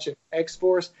to launch in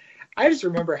X-Force. I just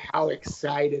remember how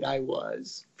excited I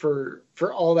was for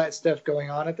all that stuff going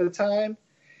on at the time.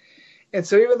 And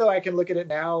so even though I can look at it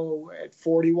now at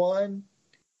 41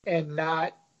 and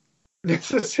not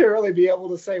necessarily be able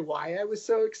to say why I was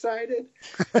so excited,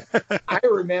 I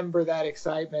remember that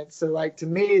excitement. So, like, to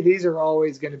me, these are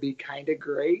always going to be kind of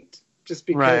great, just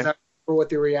because I remember what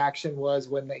the reaction was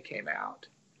when they came out.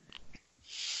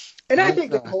 And I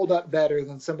think they hold up better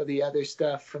than some of the other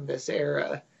stuff from this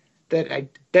era that I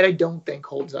don't think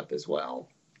holds up as well.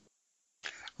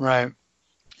 Right.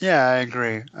 Yeah, I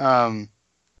agree.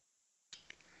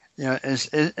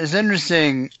 It's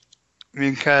interesting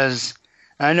because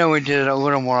I know we did a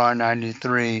little more on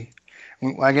 93.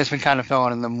 I guess we kind of fell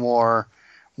into the more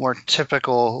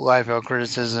typical Liefeld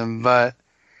criticism, but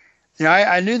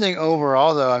I do think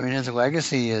overall, though, I mean, his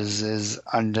legacy is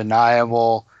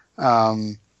undeniable.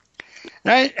 And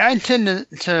I tend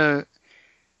to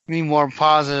be more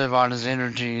positive on his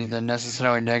energy than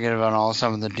necessarily negative on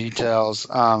some of the details.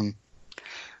 I've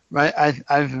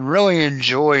really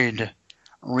enjoyed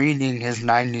reading his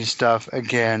 90s stuff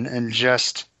again, and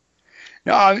just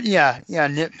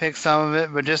nitpick some of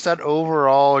it, but just that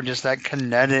overall, just that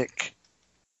kinetic,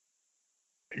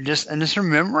 just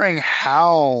remembering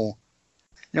how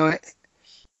him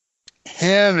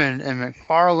and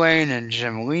McFarlane and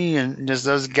Jim Lee and just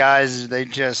those guys, they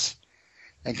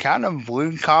kind of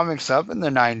blew comics up in the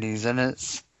 90s, and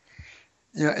it's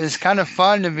kind of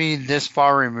fun to be this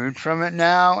far removed from it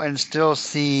now and still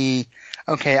see,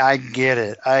 okay, I get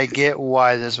it. I get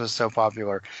why this was so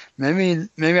popular. Maybe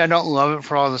I don't love it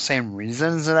for all the same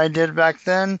reasons that I did back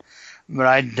then, but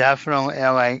I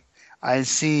definitely I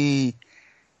see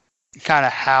kind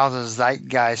of how the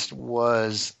zeitgeist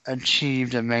was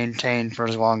achieved and maintained for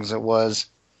as long as it was.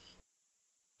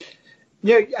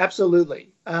 Yeah, absolutely.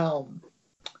 The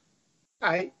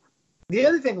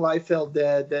other thing Liefeld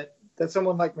did that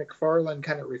someone like McFarlane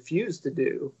kind of refused to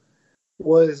do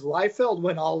was Liefeld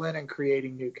went all in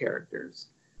creating new characters.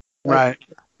 Right.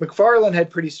 McFarlane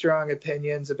had pretty strong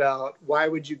opinions about why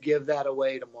would you give that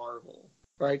away to Marvel,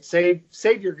 right? Save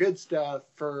your good stuff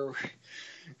for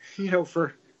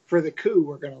the coup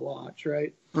we're going to launch,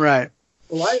 right? Right.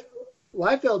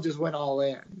 Liefeld just went all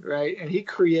in, right? And he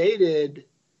created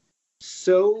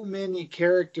so many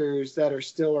characters that are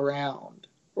still around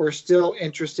or still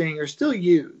interesting or still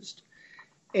used.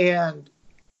 And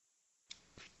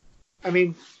I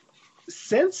mean,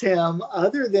 since him,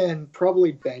 other than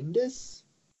probably Bendis,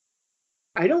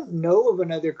 I don't know of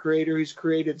another creator who's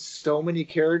created so many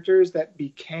characters that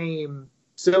became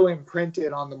so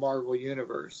imprinted on the Marvel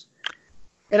Universe.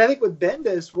 And I think with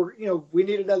Bendis, we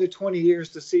need another 20 years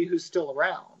to see who's still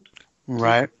around.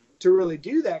 Right. To really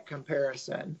do that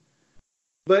comparison.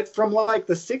 But from like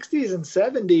the 60s and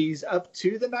 70s up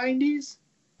to the 90s,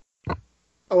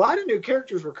 a lot of new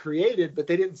characters were created, but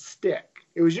they didn't stick.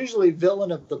 It was usually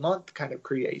villain of the month kind of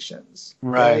creations.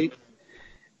 Right?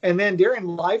 And then during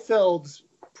Liefeld's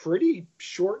pretty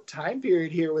short time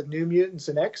period here with New Mutants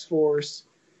and X-Force,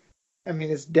 I mean,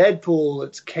 it's Deadpool,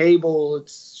 it's Cable,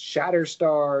 it's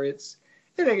Shatterstar, it's,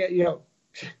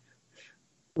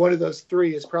 one of those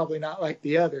three is probably not like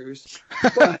the others.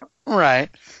 But, right.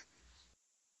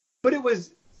 But I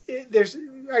guess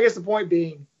the point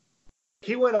being,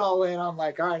 he went all in on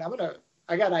like, all right,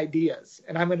 I got ideas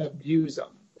and I'm going to use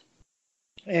them.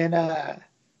 And I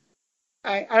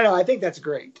don't know, I think that's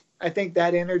great. I think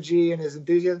that energy and his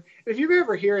enthusiasm, if you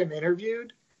ever hear him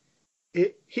interviewed,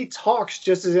 he talks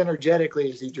just as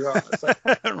energetically as he draws.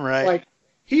 Right. Like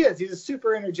he's a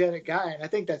super energetic guy, and I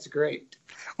think that's great.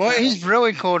 Well, he's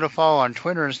really cool to follow on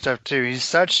Twitter and stuff too. He's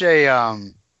such a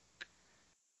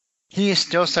he is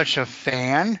still such a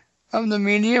fan of the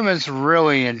medium. It's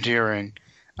really endearing.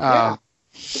 Yeah.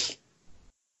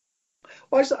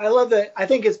 Well, I love that. I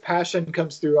think his passion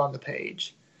comes through on the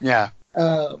page. Yeah.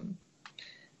 Yeah.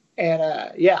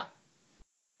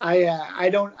 I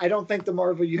don't think the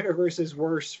Marvel Universe is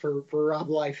worse for Rob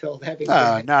Liefeld having.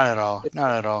 No, not at all.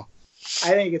 Not at all.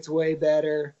 I think it's way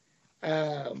better.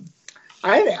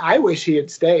 I wish he had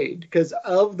stayed, because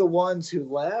of the ones who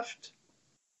left,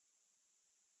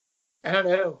 I don't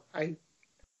know. I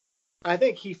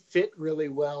think he fit really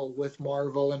well with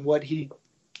Marvel and what he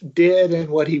did and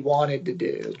what he wanted to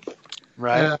do.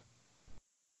 Right.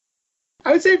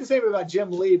 I would say the same about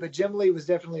Jim Lee, but Jim Lee was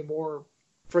definitely more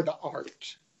for the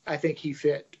art. I think he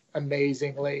fit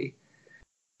amazingly.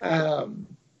 Yeah.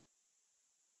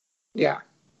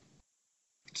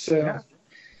 So,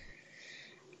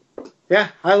 yeah,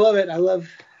 I love it. I love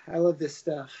this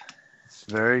stuff.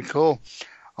 Very cool.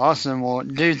 Awesome. Well,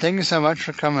 dude, thank you so much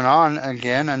for coming on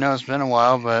again. I know it's been a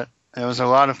while, but it was a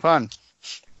lot of fun.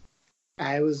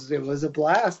 It was a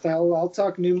blast. I'll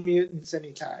talk New Mutants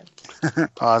anytime.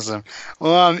 Awesome.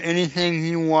 Well, anything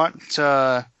you want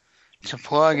to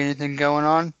plug? Anything going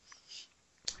on?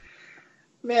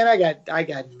 Man, I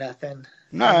got nothing.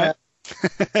 All right.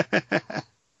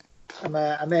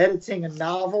 I'm editing a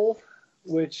novel,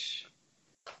 which,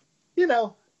 you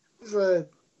know, is a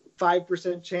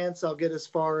 5% chance I'll get as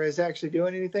far as actually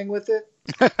doing anything with it.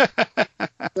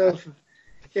 So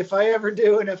if I ever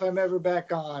do, and if I'm ever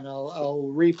back on,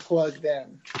 I'll replug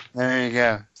then. There you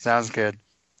go. Sounds good.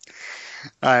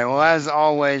 All right. Well, as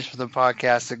always, for the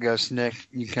podcast that goes Snick,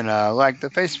 you can like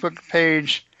the Facebook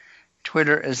page.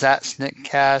 Twitter is at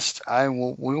SnickCast.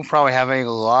 We will probably have a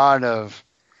lot of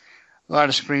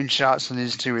screenshots from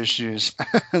these 2 issues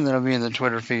that'll be in the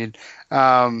Twitter feed.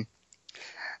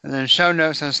 And then show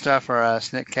notes and stuff are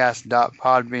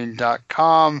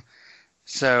snickcast.podbean.com.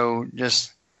 So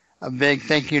just a big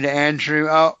thank you to Andrew.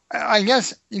 Oh, I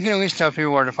guess you can at least tell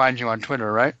people where to find you on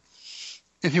Twitter, right?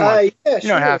 If you want. Yeah, you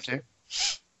don't have to.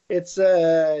 It's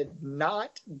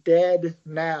not dead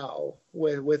now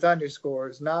with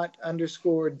underscores, not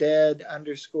underscore dead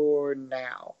underscore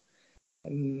now.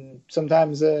 And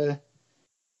sometimes every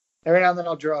now and then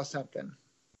I'll draw something.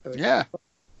 Yeah.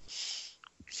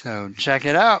 So check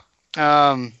it out.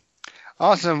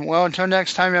 Awesome. Well, until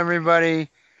next time, everybody,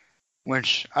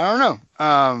 which I don't know.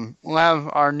 We'll have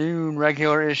our new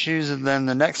regular issues, and then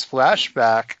the next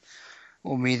flashback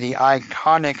will be the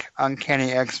iconic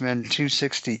Uncanny X-Men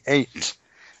 268.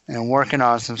 And working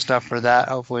on some stuff for that.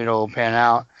 Hopefully it'll pan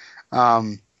out.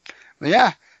 But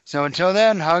yeah, so until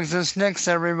then, hugs and snicks,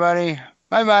 everybody.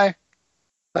 Bye-bye.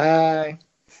 Bye.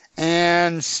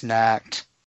 And snacked.